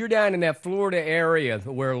this, because you're down in that Florida area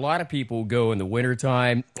where a lot of people go in the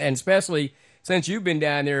wintertime, and especially since you've been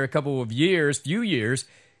down there a few years,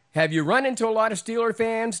 have you run into a lot of Steeler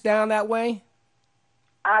fans down that way?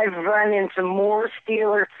 I've run into more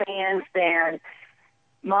Steeler fans than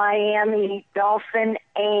Miami Dolphin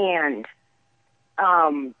and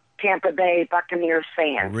Tampa Bay Buccaneers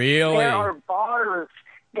fans. Really? There are bars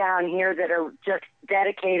down here that are just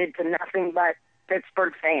dedicated to nothing but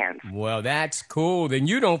Pittsburgh fans. Well, that's cool. Then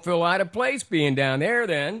you don't feel out of place being down there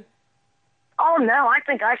then. Oh, no, I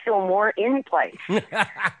think I feel more in place.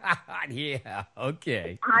 Yeah,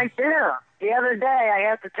 okay. I do. The other day, I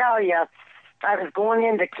have to tell you, I was going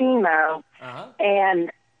into chemo,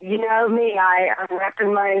 and you know me, I'm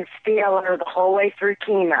repping my Steeler the whole way through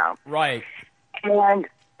chemo. Right. And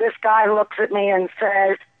this guy looks at me and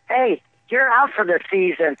says, "Hey, you're out for the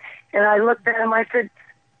season." And I looked at him, I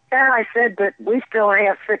said, but we still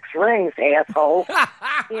have 6 rings, asshole.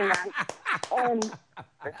 You know, and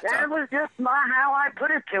that was just how I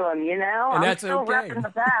put it to him, you know. And I'm that's still okay. repping the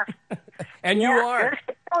best. And you are.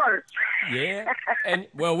 Sure. Yeah. And,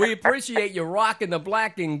 well, we appreciate you rocking the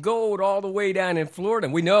black and gold all the way down in Florida.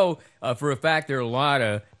 We know for a fact there are a lot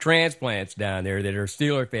of transplants down there that are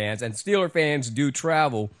Steeler fans, and Steeler fans do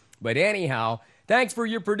travel. But anyhow, thanks for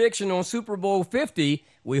your prediction on Super Bowl 50.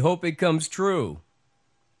 We hope it comes true.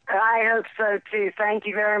 I hope so, too. Thank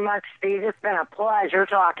you very much, Steve. It's been a pleasure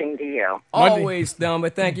talking to you. Always, Thelma.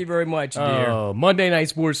 Thank you very much, dear. Monday Night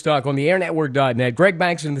Sports Talk on the AirNetwork.net. Greg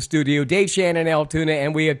Banks in the studio, Dave Shannon, Altoona,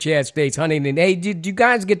 and we have Chad States Huntington. Hey, did you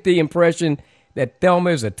guys get the impression that Thelma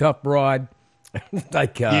is a tough broad?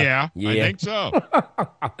 Yeah, I think so.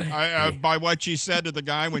 By what she said to the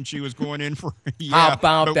guy when she was going in for, how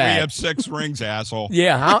about but that? We have 6 rings, asshole.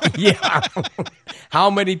 Yeah, how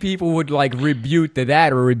many people would rebuke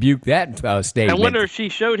that statement? I wonder if she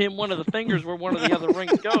showed him one of the fingers where one of the other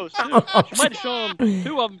rings goes, too. She might have shown him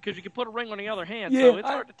 2 of them because you could put a ring on the other hand, so it's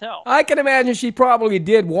hard to tell. I can imagine she probably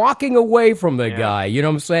did, walking away from the guy, you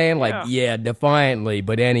know what I'm saying? Defiantly.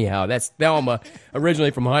 But anyhow, that's Thelma,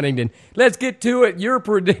 originally from Huntington. Let's get to it. Your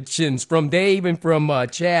predictions from Dave and from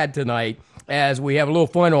Chad tonight as we have a little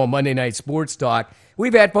fun on Monday Night Sports Talk.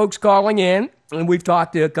 We've had folks calling in, and we've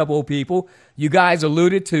talked to a couple of people. You guys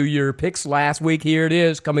alluded to your picks last week. Here it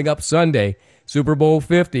is, coming up Sunday, Super Bowl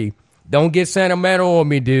 50. Don't get sentimental on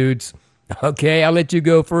me, dudes. Okay, I'll let you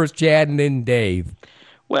go first, Chad, and then Dave.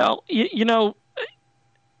 Well, you know,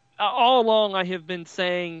 all along I have been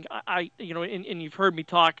saying, and you've heard me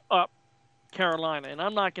talk up Carolina, and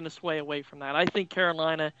I'm not going to sway away from that. I think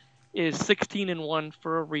Carolina is 16-1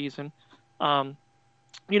 for a reason.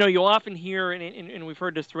 You often hear, and we've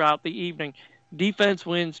heard this throughout the evening, defense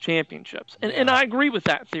wins championships. And I agree with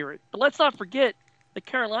that theory. But let's not forget that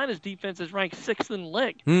Carolina's defense is ranked 6th in the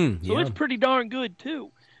league. So it's pretty darn good,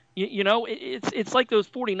 too. It's like those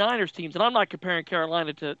 49ers teams, and I'm not comparing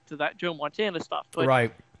Carolina to that Joe Montana stuff. But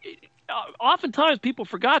right. Oftentimes people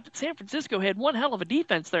forgot that San Francisco had one hell of a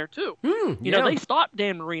defense there too. They stopped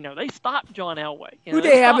Dan Marino, they stopped John Elway. Who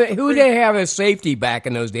they have as safety back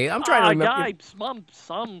in those days? I'm trying to remember. A guy,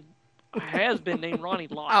 some has been named Ronnie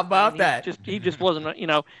Lott. How about that? He just wasn't.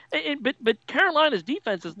 But Carolina's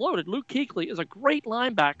defense is loaded. Luke Kuechly is a great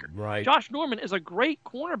linebacker. Right. Josh Norman is a great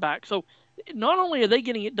cornerback. So not only are they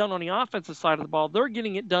getting it done on the offensive side of the ball, they're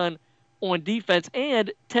getting it done on defense,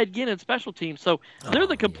 and Ted Ginn in special teams. So they're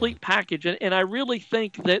the complete package, and I really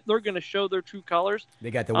think that they're going to show their true colors.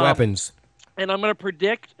 They got the weapons. And I'm going to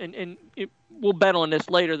predict, and we'll bet on this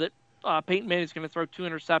later, that Peyton Manning's going to throw 2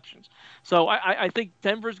 interceptions. So I think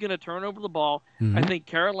Denver's going to turn over the ball. Mm-hmm. I think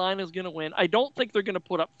Carolina's going to win. I don't think they're going to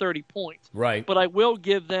put up 30 points. Right. But I will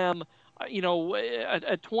give them,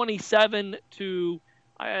 a 27 to,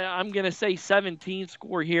 I'm going to say 17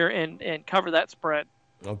 score here and cover that spread.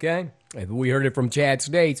 Okay. We heard it from Chad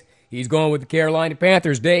States. He's going with the Carolina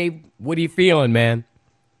Panthers. Dave, what are you feeling, man?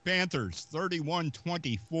 Panthers,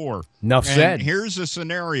 31-24. Enough said. And here's a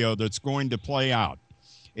scenario that's going to play out.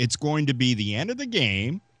 It's going to be the end of the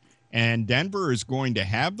game, and Denver is going to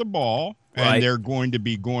have the ball, and they're going to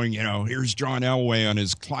be going, here's John Elway on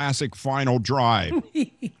his classic final drive.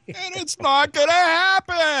 And it's not going to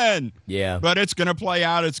happen. Yeah. But it's going to play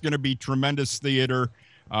out. It's going to be tremendous theater.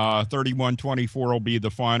 31-24 will be the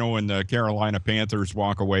final, and the Carolina Panthers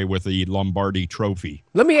walk away with the Lombardi Trophy.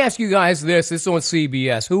 Let me ask you guys this. This is on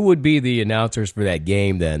CBS. Who would be the announcers for that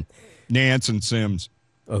game then? Nance and Sims.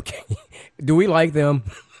 Okay. Do we like them?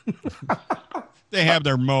 They have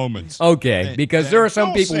their moments. Okay, because there are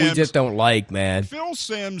some Phil people Simms, we just don't like, man. Phil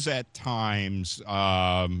Simms at times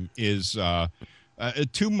is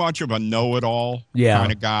too much of a know-it-all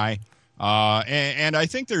kind of guy. And I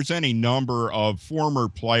think there's any number of former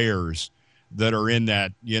players that are in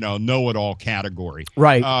that, know-it-all category.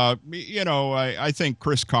 Right. I think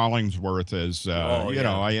Chris Collinsworth is,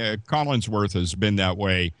 Collinsworth has been that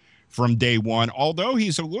way from day one, although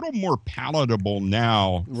he's a little more palatable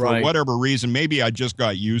now for whatever reason. Maybe I just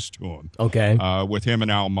got used to him. Okay. With him and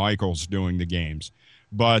Al Michaels doing the games.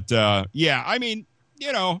 But, and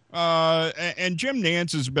Jim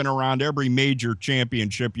Nance has been around every major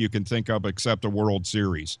championship you can think of except the World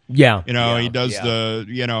Series. Yeah. He does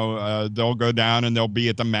they'll go down and they'll be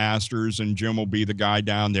at the Masters, and Jim will be the guy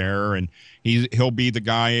down there, and he'll be the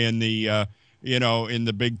guy in the in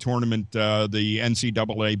the big tournament, the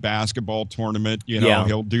NCAA basketball tournament.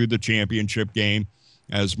 He'll do the championship game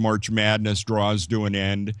as March Madness draws to an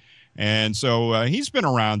end. And so he's been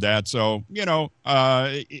around that. So,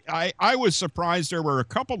 I was surprised there were a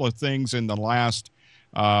couple of things in the last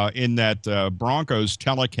in that Broncos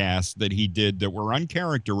telecast that he did that were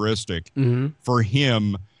uncharacteristic for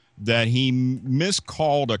him, that he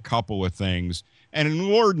miscalled a couple of things. And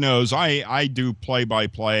Lord knows I do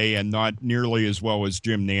play-by-play and not nearly as well as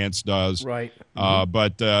Jim Nance does. Right.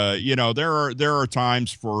 But, there are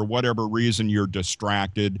times for whatever reason you're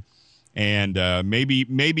distracted. And maybe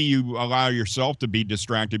you allow yourself to be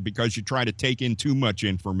distracted because you try to take in too much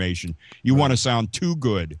information. You want to sound too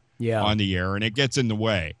good on the air, and it gets in the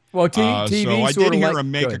way. Well, TV so I did hear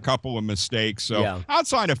him make good. a couple of mistakes. So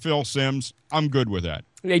outside of Phil Simms, I'm good with that.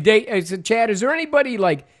 Hey, Chad, is there anybody,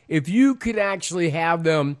 if you could actually have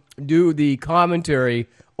them do the commentary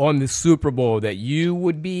on the Super Bowl that you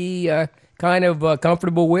would be kind of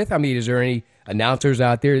comfortable with? I mean, is there any announcers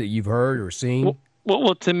out there that you've heard or seen?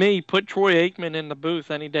 Well, to me, put Troy Aikman in the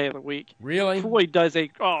booth any day of the week. Really? Troy does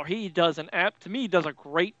he does a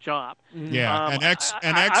great job. Yeah, an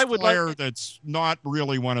ex-player that's not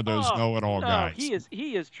really one of those know-it-all guys.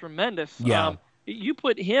 He is tremendous. Yeah. You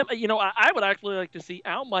put him, I would actually like to see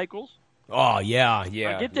Al Michaels. Oh, yeah.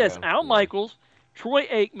 Get this, Al Michaels, Troy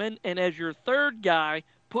Aikman, and as your third guy,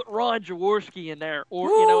 put Ron Jaworski in there, or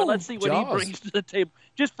and let's see what he brings to the table,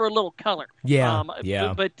 just for a little color. Yeah,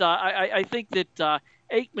 But I think that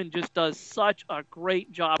Aikman just does such a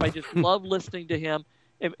great job. I just love listening to him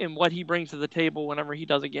and what he brings to the table whenever he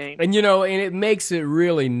does a game. And and it makes it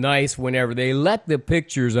really nice whenever they let the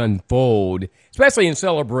pictures unfold, especially in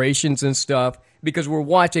celebrations and stuff, because we're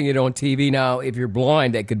watching it on TV now. If you're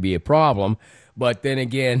blind, that could be a problem. But then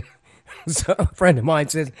again, so a friend of mine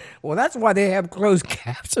says, well, that's why they have closed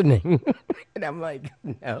captioning. And I'm like,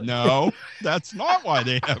 no. No, that's not why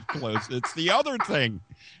they have closed. It's the other thing.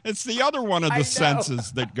 It's the other one of the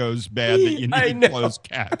senses that goes bad that you need closed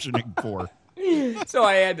captioning for. So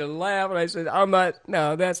I had to laugh, and I said,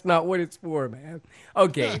 no, that's not what it's for, man.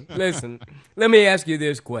 Okay, listen, let me ask you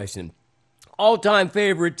this question. All-time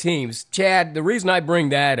favorite teams. Chad, the reason I bring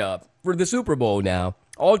that up, for the Super Bowl now,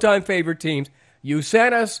 all-time favorite teams, you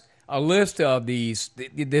sent us a list of this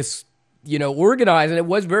organized, and it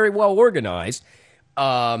was very well organized,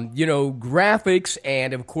 graphics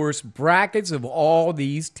and, of course, brackets of all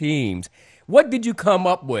these teams. What did you come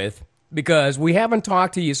up with? Because we haven't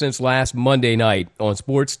talked to you since last Monday night on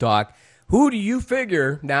Sports Talk. Who do you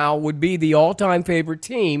figure now would be the all-time favorite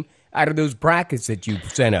team out of those brackets that you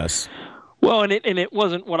sent us? Well, and it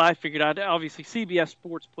wasn't what I figured out. Obviously, CBS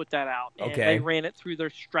Sports put that out, and Okay. they ran it through their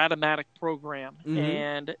Stratomatic program, Mhm.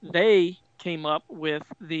 and they came up with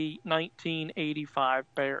the 1985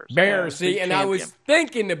 Bears. Bears, as the see, and I was champion.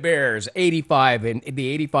 thinking the Bears, 85, and the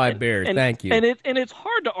 85 Bears. Thank you. And it's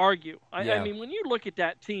hard to argue. Yeah. I mean, when you look at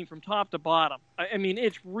that team from top to bottom, I mean,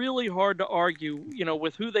 it's really hard to argue,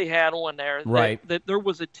 with who they had on there, Right. that there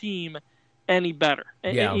was a team any better.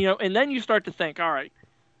 And, Yeah. and then you start to think, all right,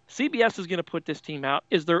 CBS is going to put this team out.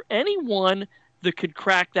 Is there anyone that could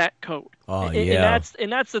crack that code? Oh, and, yeah.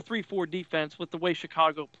 and that's the 3-4 defense with the way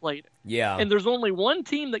Chicago played it. Yeah. And there's only one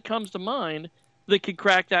team that comes to mind that could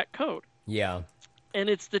crack that code. Yeah. And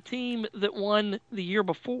it's the team that won the year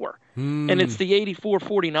before. Hmm. And it's the 84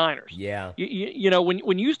 49ers. Yeah.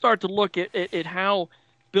 When you start to look at how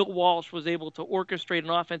Bill Walsh was able to orchestrate an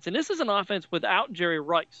offense, and this is an offense without Jerry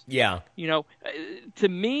Rice. Yeah. To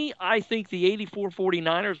me, I think the 84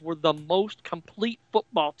 49ers were the most complete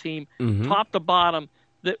football team, Mhm. top to bottom,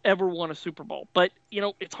 that ever won a Super Bowl. But,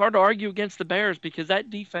 it's hard to argue against the Bears because that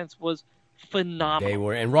defense was phenomenal. They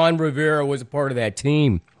were. And Ron Rivera was a part of that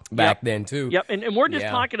team back then, too. Yep, and we're just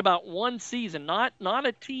Yeah. talking about one season, not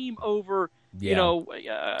a team over, Yeah.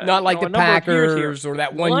 not like the Packers or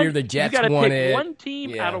that one year the Jets you gotta won pick it. one team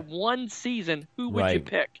Yeah. out of one season. Who would you Right.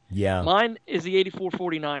 pick? Yeah. Mine is the 84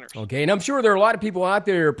 49ers. Okay, and I'm sure there are a lot of people out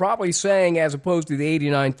there probably saying, as opposed to the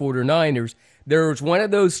 89 49ers, there's one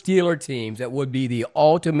of those Steeler teams that would be the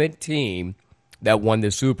ultimate team that won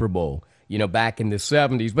the Super Bowl, back in the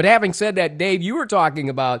 70s. But having said that, Dave, you were talking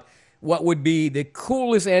about what would be the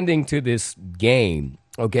coolest ending to this game,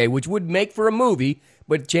 okay, which would make for a movie,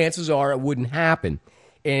 but chances are it wouldn't happen.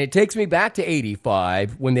 And it takes me back to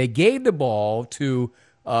 85 when they gave the ball to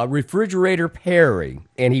Refrigerator Perry,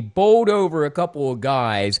 and he bowled over a couple of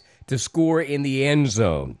guys to score in the end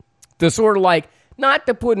zone. To sort of like, not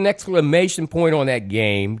to put an exclamation point on that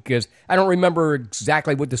game, because I don't remember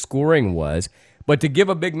exactly what the scoring was, but to give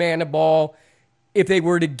a big man the ball. If they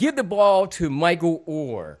were to give the ball to Michael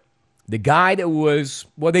Orr, the guy that was,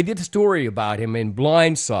 they did a story about him in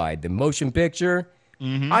Blindside, the motion picture.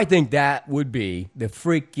 Mm-hmm. I think that would be the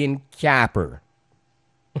freaking capper.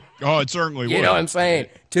 Oh, it certainly would. You know what I'm saying?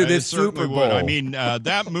 To It this certainly Super Bowl. would. I mean,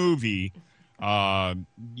 that movie,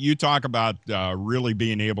 you talk about really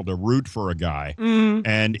being able to root for a guy. Mhm.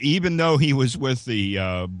 And even though he was with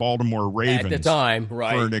the Baltimore Ravens At the time,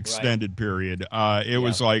 right. for an right. extended period, it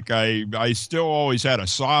was like I still always had a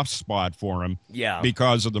soft spot for him Yeah.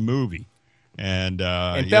 because of the movie. And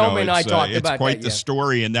Thelma and I talked it's about quite that, the yeah.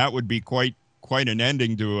 story, and that would be quite an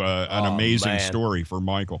ending to an Oh, amazing man. story for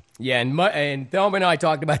Michael. Yeah, and Thelma and I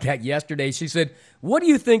talked about that yesterday. She said, what do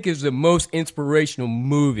you think is the most inspirational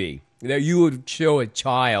movie that you would show a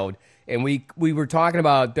child? And we were talking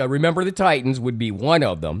about Remember the Titans would be one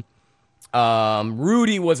of them.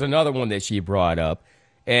 Rudy was another one that she brought up.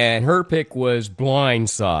 And her pick was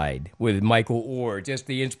Blindside with Michael Orr, just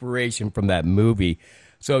the inspiration from that movie.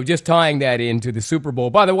 So just tying that into the Super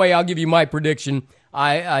Bowl. By the way, I'll give you my prediction.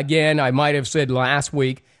 I might have said last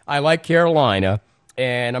week, I like Carolina,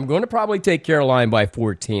 and I'm going to probably take Carolina by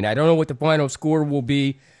 14. I don't know what the final score will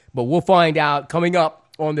be, but we'll find out coming up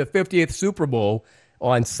on the 50th Super Bowl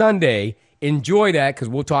on Sunday. Enjoy that, because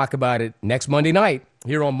we'll talk about it next Monday night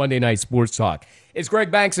here on Monday Night Sports Talk. It's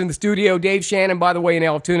Greg Banks in the studio. Dave Shannon, by the way, in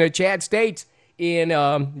Altoona. Chad States in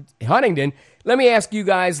Huntington. Let me ask you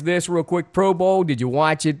guys this real quick. Pro Bowl, did you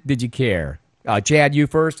watch it? Did you care? Chad, you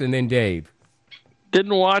first, and then Dave.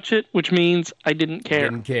 Didn't watch it, which means I didn't care.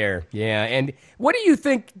 Didn't care, yeah. And what do you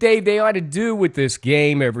think, Dave, they ought to do with this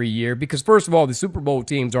game every year? Because, first of all, the Super Bowl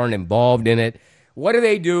teams aren't involved in it. What do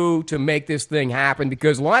they do to make this thing happen?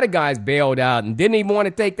 Because a lot of guys bailed out and didn't even want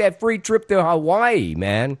to take that free trip to Hawaii,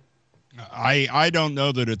 man. I don't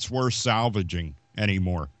know that it's worth salvaging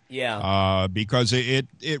anymore. Yeah. Because it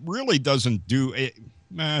really doesn't do it.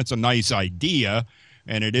 It's a nice idea,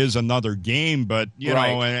 and it is another game, but you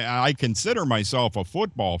Right. know, and I consider myself a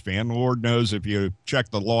football fan. Lord knows if you check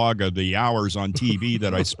the log of the hours on TV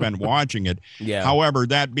that I spent watching it. Yeah. However,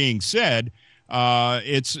 that being said,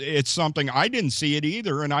 it's something I didn't see it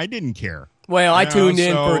either, and I didn't care. Well, I tuned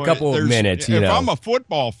in so for a couple of there's- minutes, If you know. I'm a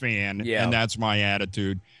football fan, Yeah. and that's my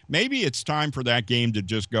attitude, maybe it's time for that game to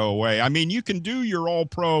just go away. I mean, you can do your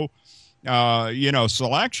all-pro,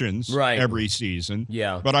 selections Right. every season.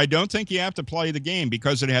 Yeah. But I don't think you have to play the game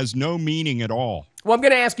because it has no meaning at all. Well, I'm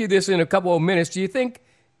going to ask you this in a couple of minutes. Do you think,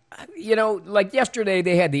 like yesterday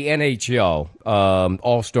they had the NHL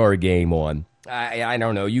All-Star game on. I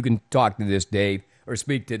don't know. You can talk to this, Dave, or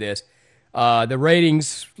speak to this. The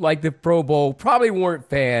ratings, like the Pro Bowl, probably weren't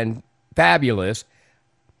fabulous.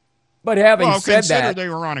 But having said consider that, they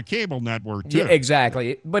were on a cable network too. yeah,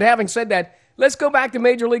 exactly. But having said that, let's go back to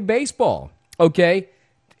Major League Baseball. Okay,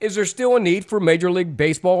 is there still a need for Major League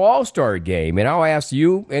Baseball All-Star Game? And I'll ask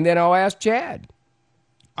you, and then I'll ask Chad.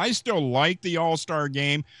 I still like the All-Star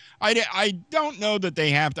Game. I don't know that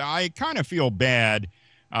they have to. I kind of feel bad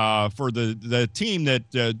for the team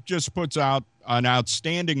that just puts out an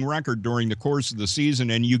outstanding record during the course of the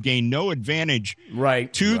season, and you gain no advantage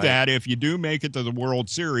to that if you do make it to the World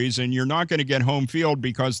Series, and you're not going to get home field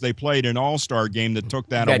because they played an All-Star game that took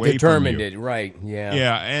that away from you. That determined it, right, yeah.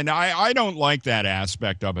 Yeah, and I don't like that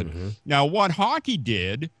aspect of it. Mm-hmm. Now, what hockey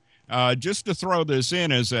did, just to throw this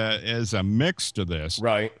in as a mix to this,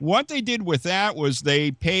 right? What they did with that was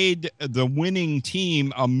they paid the winning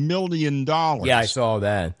team $1 million. Yeah, I saw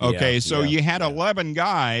that. Okay, so you had 11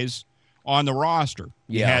 guys on the roster.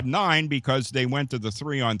 You had 9 because they went to the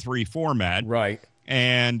 3-on-3 format. Right.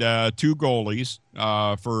 And 2 goalies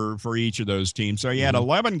for each of those teams. So you had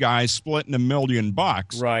 11 guys splitting $1 million.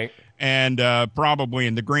 Right. And probably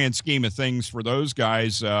in the grand scheme of things for those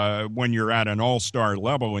guys, when you're at an all-star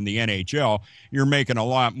level in the NHL, you're making a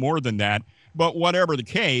lot more than that. But whatever the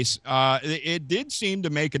case, it did seem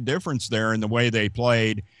to make a difference there in the way they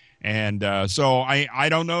played. And so I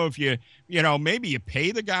don't know if maybe you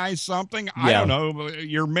pay the guys something. Yeah. I don't know.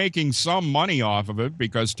 You're making some money off of it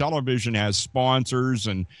because television has sponsors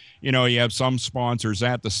and, you have some sponsors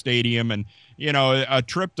at the stadium. And, a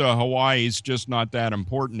trip to Hawaii is just not that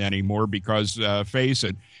important anymore because, face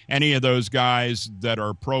it, any of those guys that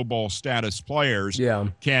are Pro Bowl status players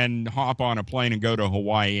can hop on a plane and go to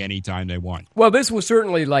Hawaii anytime they want. Well, this was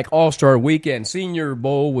certainly like All-Star Weekend. Senior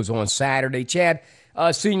Bowl was on Saturday. Chad,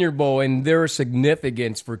 Senior Bowl and their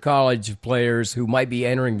significance for college players who might be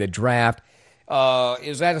entering the draft.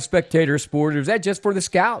 Is that a spectator sport or is that just for the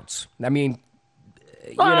scouts? I mean,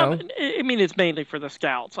 it's mainly for the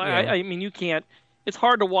scouts. Yeah. I mean, you can't. It's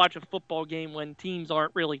hard to watch a football game when teams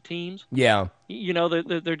aren't really teams. Yeah.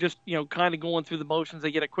 They're just, kind of going through the motions.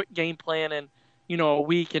 They get a quick game plan and, a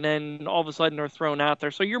week, and then all of a sudden they're thrown out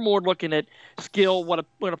there. So you're more looking at skill, what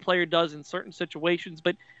a player does in certain situations.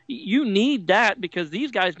 But you need that because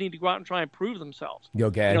these guys need to go out and try and prove themselves.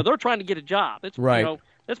 Okay. They're trying to get a job. It's right.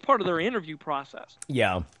 That's part of their interview process.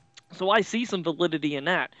 Yeah. So I see some validity in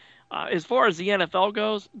that. As far as the NFL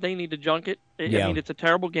goes, they need to junk it. I mean, it's a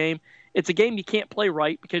terrible game. It's a game you can't play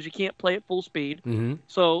right because you can't play at full speed. Mm-hmm.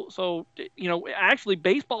 So actually,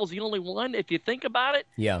 baseball is the only one. If you think about it,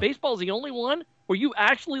 baseball is the only one where you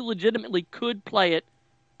actually legitimately could play it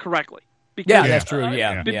correctly. Because, that's true.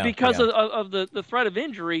 Because of the threat of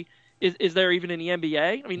injury. Is there even in the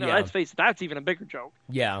NBA? I mean, let's face it, that's even a bigger joke.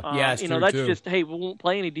 Yeah, that's true just, hey, we won't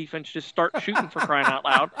play any defense, just start shooting for crying out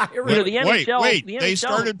loud. The NHL, wait, the NHL, they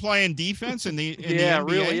started playing defense in the NBA?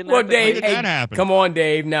 Really? Well, Dave, when did that happen? Come on,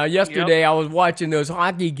 Dave. Now, yesterday I was watching those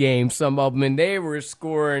hockey games, some of them, and they were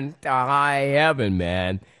scoring to high heaven,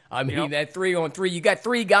 man. I mean, that 3-on-3, you got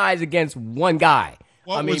 3 guys against 1 guy.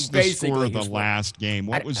 What was the score of the last game?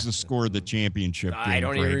 What was the score of the championship game? I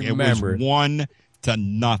don't even It remember. was 1-0.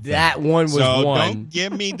 That one was so one. Don't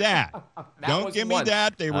give me that. Don't give me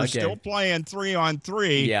that. They were still playing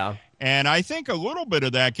 3-on-3. Yeah. And I think a little bit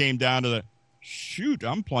of that came down to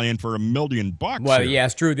I'm playing for $1 million. Well, here. yeah,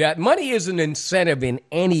 it's true. That money is an incentive in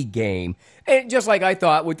any game. And just like I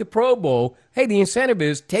thought with the Pro Bowl, hey, the incentive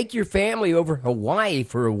is take your family over Hawaii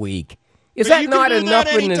for a week. Is that not enough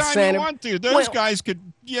of an incentive? You want to. Those guys could,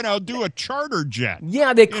 do a charter jet.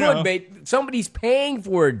 Yeah, they could. Somebody's paying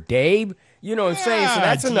for it, Dave. You know what I'm saying? So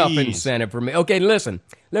that's enough incentive for me. Okay, listen.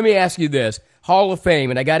 Let me ask you this. Hall of Fame,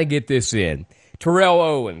 and I got to get this in. Terrell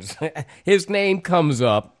Owens. His name comes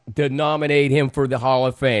up to nominate him for the Hall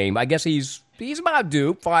of Fame. I guess he's about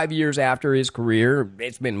due 5 years after his career.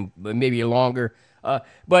 It's been maybe longer.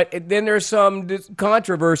 But then there's some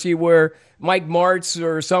controversy where Mike Martz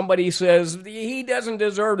or somebody says he doesn't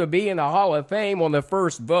deserve to be in the Hall of Fame on the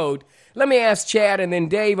first vote. Let me ask Chad and then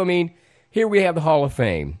Dave. I mean, here we have the Hall of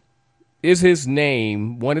Fame. Is his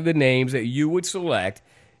name one of the names that you would select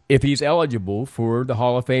if he's eligible for the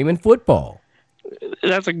Hall of Fame in football?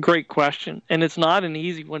 That's a great question, and it's not an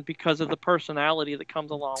easy one because of the personality that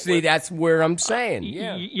comes along with it. See, that's where I'm saying,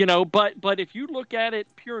 But if you look at it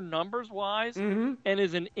pure numbers-wise and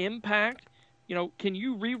as an impact, can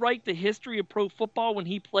you rewrite the history of pro football when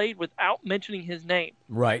he played without mentioning his name?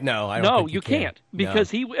 Right. No, I don't think you can't.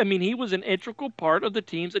 Because he was an integral part of the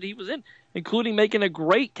teams that he was in, including making a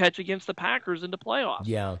great catch against the Packers in the playoffs.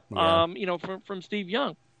 Yeah. From Steve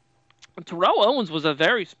Young. Terrell Owens was a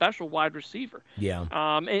very special wide receiver. Yeah.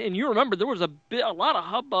 And you remember there was a lot of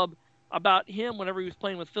hubbub about him whenever he was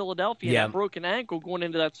playing with Philadelphia and that broken ankle going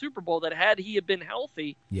into that Super Bowl, that had he had been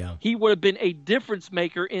healthy, he would have been a difference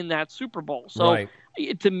maker in that Super Bowl. So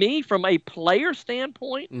to me, from a player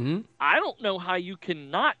standpoint, I don't know how you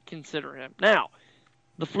cannot consider him. Now,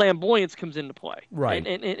 the flamboyance comes into play, right?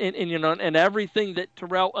 And you know, and everything that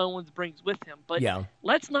Terrell Owens brings with him. But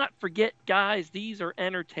let's not forget, guys, these are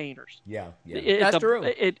entertainers. That's true.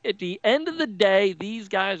 At the end of the day, these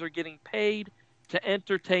guys are getting paid to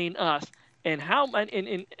entertain us. And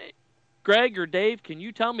Greg or Dave, can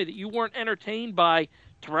you tell me that you weren't entertained by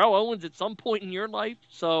Terrell Owens at some point in your life?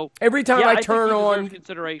 So every time I turn on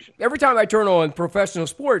consideration, every time I turn on professional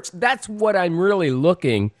sports, that's what I'm really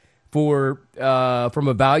looking for from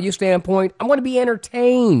a value standpoint. I want to be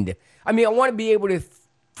entertained. I mean, I want to be able to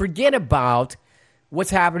forget about what's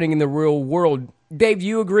happening in the real world. Dave, do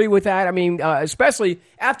you agree with that? I mean, especially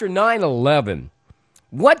after 9/11.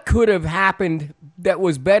 What could have happened that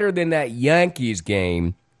was better than that Yankees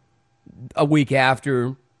game a week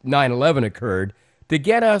after 9/11 occurred to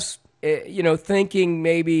get us, thinking,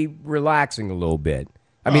 maybe relaxing a little bit?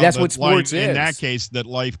 I mean, that's what sports is. In that case, that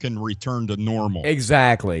life can return to normal.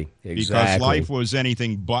 Exactly. Because life was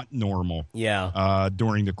anything but normal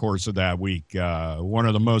during the course of that week. One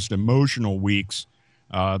of the most emotional weeks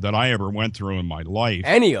that I ever went through in my life.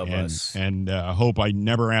 Any of us. And hope I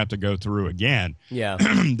never have to go through again. Yeah.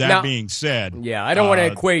 Being said. Yeah, I don't want to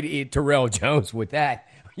equate Terrell Jones with that.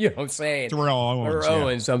 You know what I'm saying? Terrell Owens. Or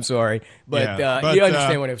Owens, I'm sorry. But you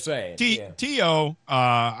understand what I'm saying. T.O.,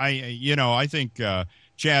 I think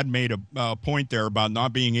Chad made a point there about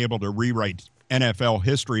not being able to rewrite NFL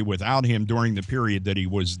history without him during the period that he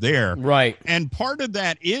was there. Right. And part of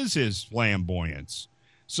that is his flamboyance.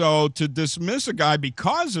 So to dismiss a guy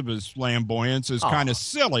because of his flamboyance is kind of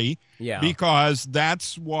silly, because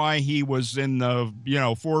that's why he was in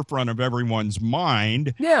the forefront of everyone's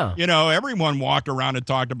mind. Yeah, everyone walked around and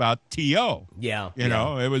talked about T.O.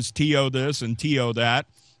 It was T.O. this and T.O. that,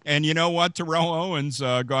 and you know what? Terrell Owens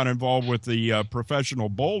got involved with the Professional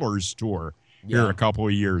Bowlers Tour here a couple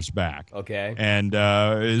of years back. Okay, and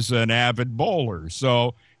is an avid bowler.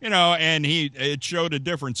 So and it showed a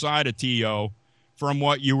different side of T.O. from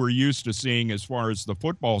what you were used to seeing as far as the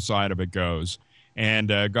football side of it goes, and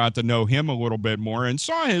got to know him a little bit more and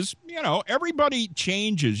saw his, everybody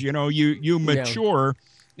changes, you mature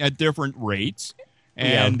at different rates.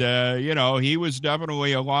 And, he was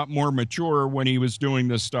definitely a lot more mature when he was doing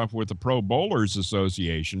this stuff with the Pro Bowlers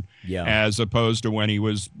Association, as opposed to when he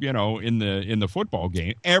was, in the football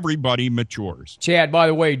game. Everybody matures. Chad, by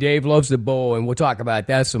the way, Dave loves the bowl, and we'll talk about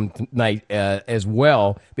that some night as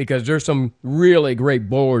well, because there's some really great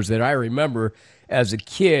bowlers that I remember as a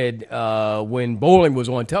kid when bowling was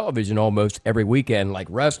on television almost every weekend like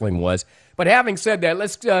wrestling was. But having said that,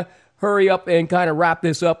 let's hurry up and kind of wrap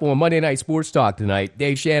this up on Monday Night Sports Talk tonight.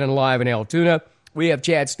 Dave Shannon live in Altoona. We have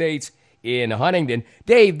Chad States in Huntington.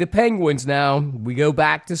 Dave, the Penguins now, we go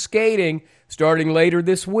back to skating starting later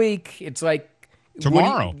this week. It's like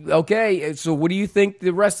tomorrow. Okay, so what do you think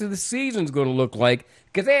the rest of the season's going to look like?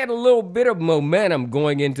 Because they had a little bit of momentum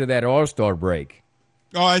going into that All-Star break.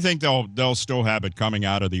 Oh, I think they'll still have it coming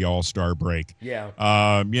out of the All-Star break. Yeah.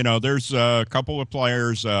 There's a couple of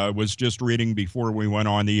players. Was just reading before we went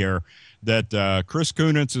on the air that Chris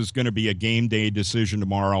Kunitz is going to be a game day decision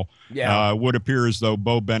tomorrow. Yeah. Would appear as though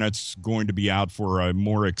Bo Bennett's going to be out for a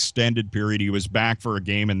more extended period. He was back for a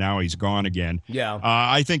game and now he's gone again. Yeah.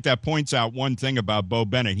 I think that points out one thing about Bo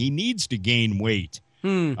Bennett. He needs to gain weight.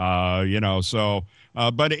 But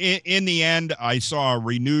in the end, I saw a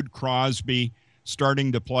renewed Crosby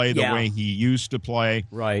starting to play the way he used to play.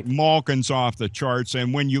 Right. Malkin's off the charts.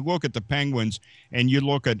 And when you look at the Penguins and you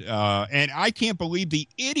look at, and I can't believe the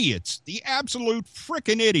idiots, the absolute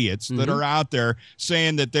frickin' idiots that are out there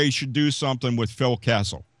saying that they should do something with Phil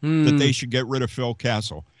Kessel, that they should get rid of Phil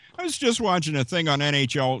Kessel. I was just watching a thing on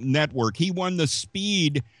NHL Network. He won the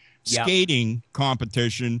speed skating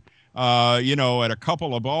competition, at a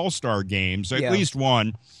couple of All-Star games, at least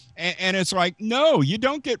one. And it's like, no, you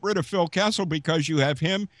don't get rid of Phil Kessel because you have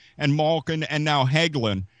him and Malkin and now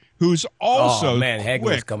Hagelin, who's also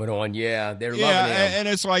Hagelin's coming on. Yeah, they're loving him. And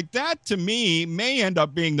it's like that, to me, may end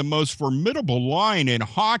up being the most formidable line in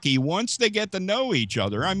hockey once they get to know each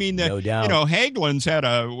other. I mean, no doubt. Hagelin's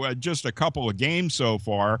had just a couple of games so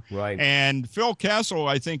far. Right. And Phil Kessel,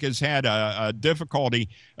 I think, has had a difficulty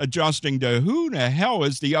adjusting to who the hell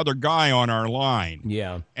is the other guy on our line.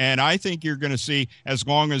 Yeah. And I think you're going to see, as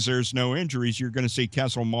long as there's no injuries, you're going to see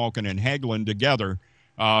Kessel, Malkin, and Hagelin together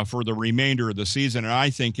for the remainder of the season. And I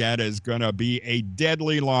think that is going to be a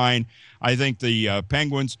deadly line. I think the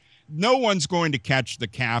Penguins, no one's going to catch the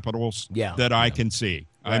Capitals that I can see.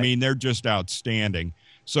 Right. I memean, they're just outstanding.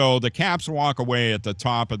 So the Caps walk away at the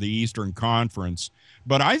top of the Eastern Conference.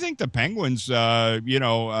 But I think the Penguins,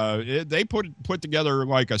 they put together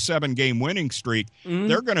like a 7-game winning streak. Mm-hmm.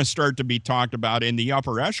 They're going to start to be talked about in the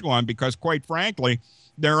upper echelon because, quite frankly,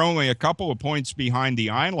 they're only a couple of points behind the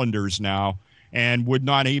Islanders now and would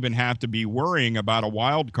not even have to be worrying about a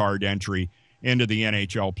wild card entry into the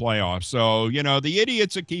NHL playoffs. So, the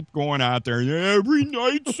idiots that keep going out there, every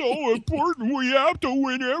night's so important, we have to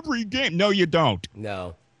win every game. No, you don't.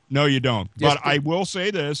 No, you don't. But I will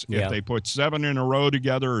say this, if they put 7 in a row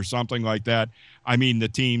together or something like that, I mean, the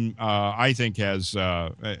team, I think, has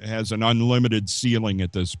an unlimited ceiling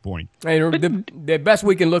at this point. Hey, the best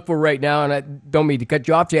we can look for right now, and I don't mean to cut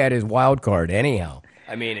you off, Chad, is wild card anyhow.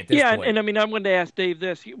 I mean, at this point. And I mean, I'm going to ask Dave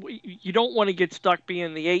this. You don't want to get stuck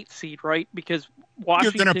being the 8th seed, right? Because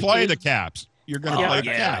Washington You're going to play the Caps. You're going to play the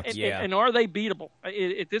Caps. And are they beatable?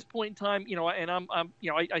 At this point in time, and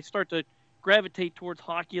I start to gravitate towards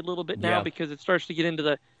hockey a little bit now because it starts to get into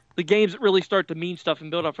the games that really start to mean stuff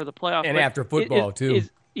and build up for the playoffs. And after football, too.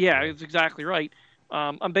 It's exactly right.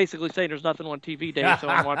 I'm basically saying there's nothing on TV, Dave, so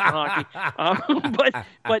I'm watching hockey.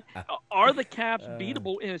 But are the Caps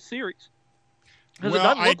beatable in a series? Because it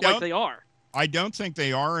doesn't look like they are. I don't think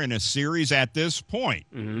they are in a series at this point.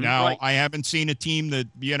 Mm-hmm. Now, I haven't seen a team that,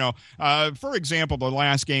 for example, the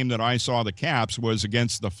last game that I saw the Caps was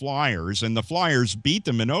against the Flyers, and the Flyers beat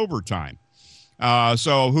them in overtime.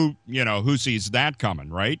 So who sees that coming,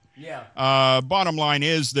 right? Yeah. Bottom line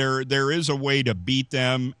is there is a way to beat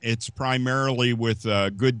them. It's primarily with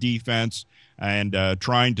good defense and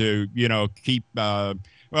trying to, keep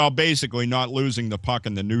basically not losing the puck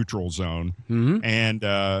in the neutral zone. Mm-hmm. And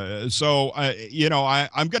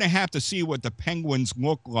I'm going to have to see what the Penguins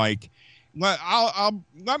look like.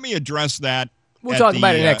 Let me address that. We'll talk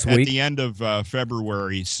about it next week. At the end of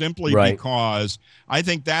February, simply because I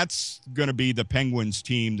think that's going to be the Penguins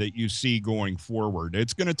team that you see going forward.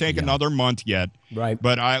 It's going to take another month yet. Right.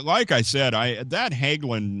 But like I said, that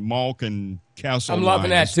Hagelin, Malkin, Kessel. I'm loving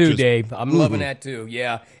that too, Dave. I'm loving that too,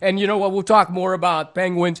 yeah. And you know what? We'll talk more about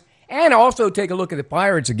Penguins and also take a look at the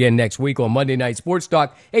Pirates again next week on Monday Night Sports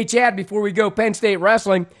Talk. Hey, Chad, before we go, Penn State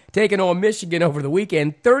Wrestling taking on Michigan over the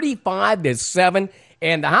weekend, 35-7.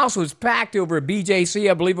 And the house was packed over at BJC,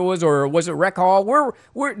 I believe it was, or was it Rec Hall?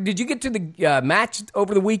 Where did you get to the match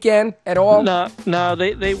over the weekend at all? No,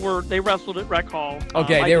 they wrestled at Rec Hall.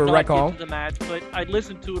 Okay, they were Rec Hall. I did not get to the match, but I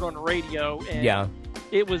listened to it on the radio, and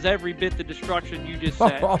it was every bit the destruction you just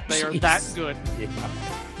said. They are that good. Yeah.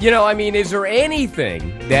 Is there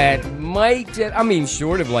anything that might,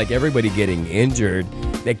 short of like everybody getting injured,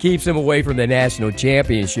 that keeps them away from the national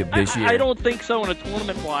championship this year? I don't think so in a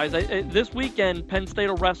tournament-wise. This weekend, Penn State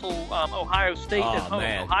will wrestle Ohio State at home.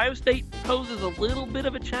 Man. Ohio State poses a little bit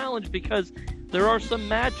of a challenge because there are some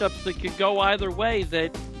matchups that could go either way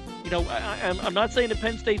that, I'm not saying that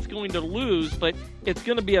Penn State's going to lose, but it's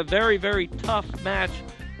going to be a very, very tough match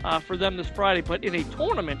for them this Friday. But in a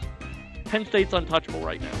tournament, Penn State's untouchable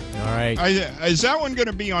right now. All right. Is that one going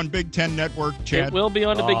to be on Big Ten Network, Chad? It will be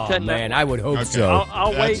on the Big Ten Network. Man, I would hope so.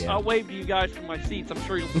 I'll wave to you guys from my seats. I'm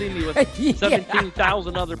sure you'll see me with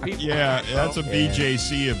 17,000 other people. Yeah, that's a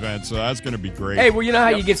BJC event, so that's going to be great. Hey, well, you know how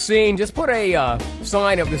you get seen? Just put a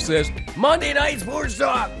sign up that says, Monday Night Sports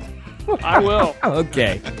Talk. I will.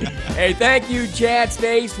 Okay. Hey, thank you, Chad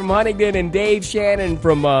Stace from Huntington and Dave Shannon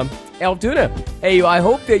from Altoona. Hey, I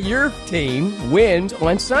hope that your team wins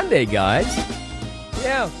on Sunday, guys.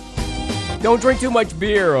 Yeah. Don't drink too much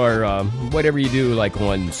beer or whatever you do, like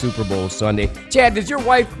on Super Bowl Sunday. Chad, does your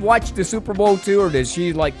wife watch the Super Bowl too, or does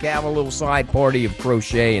she like have a little side party of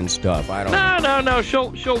crochet and stuff? I don't know. No.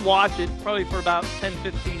 She'll watch it probably for about 10,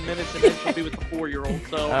 15 minutes, and then she'll be with the 4-year-old.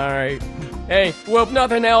 So. All right. Hey, well, if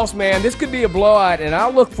nothing else, man, this could be a blowout, and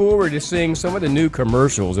I'll look forward to seeing some of the new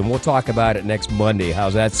commercials, and we'll talk about it next Monday.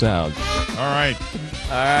 How's that sound? All right.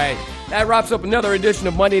 That wraps up another edition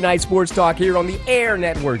of Monday Night Sports Talk here on the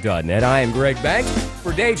AirNetwork.net. I am Greg Banks.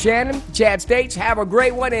 For Dave Shannon, Chad States, have a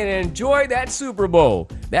great one and enjoy that Super Bowl.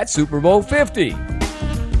 That's Super Bowl 50.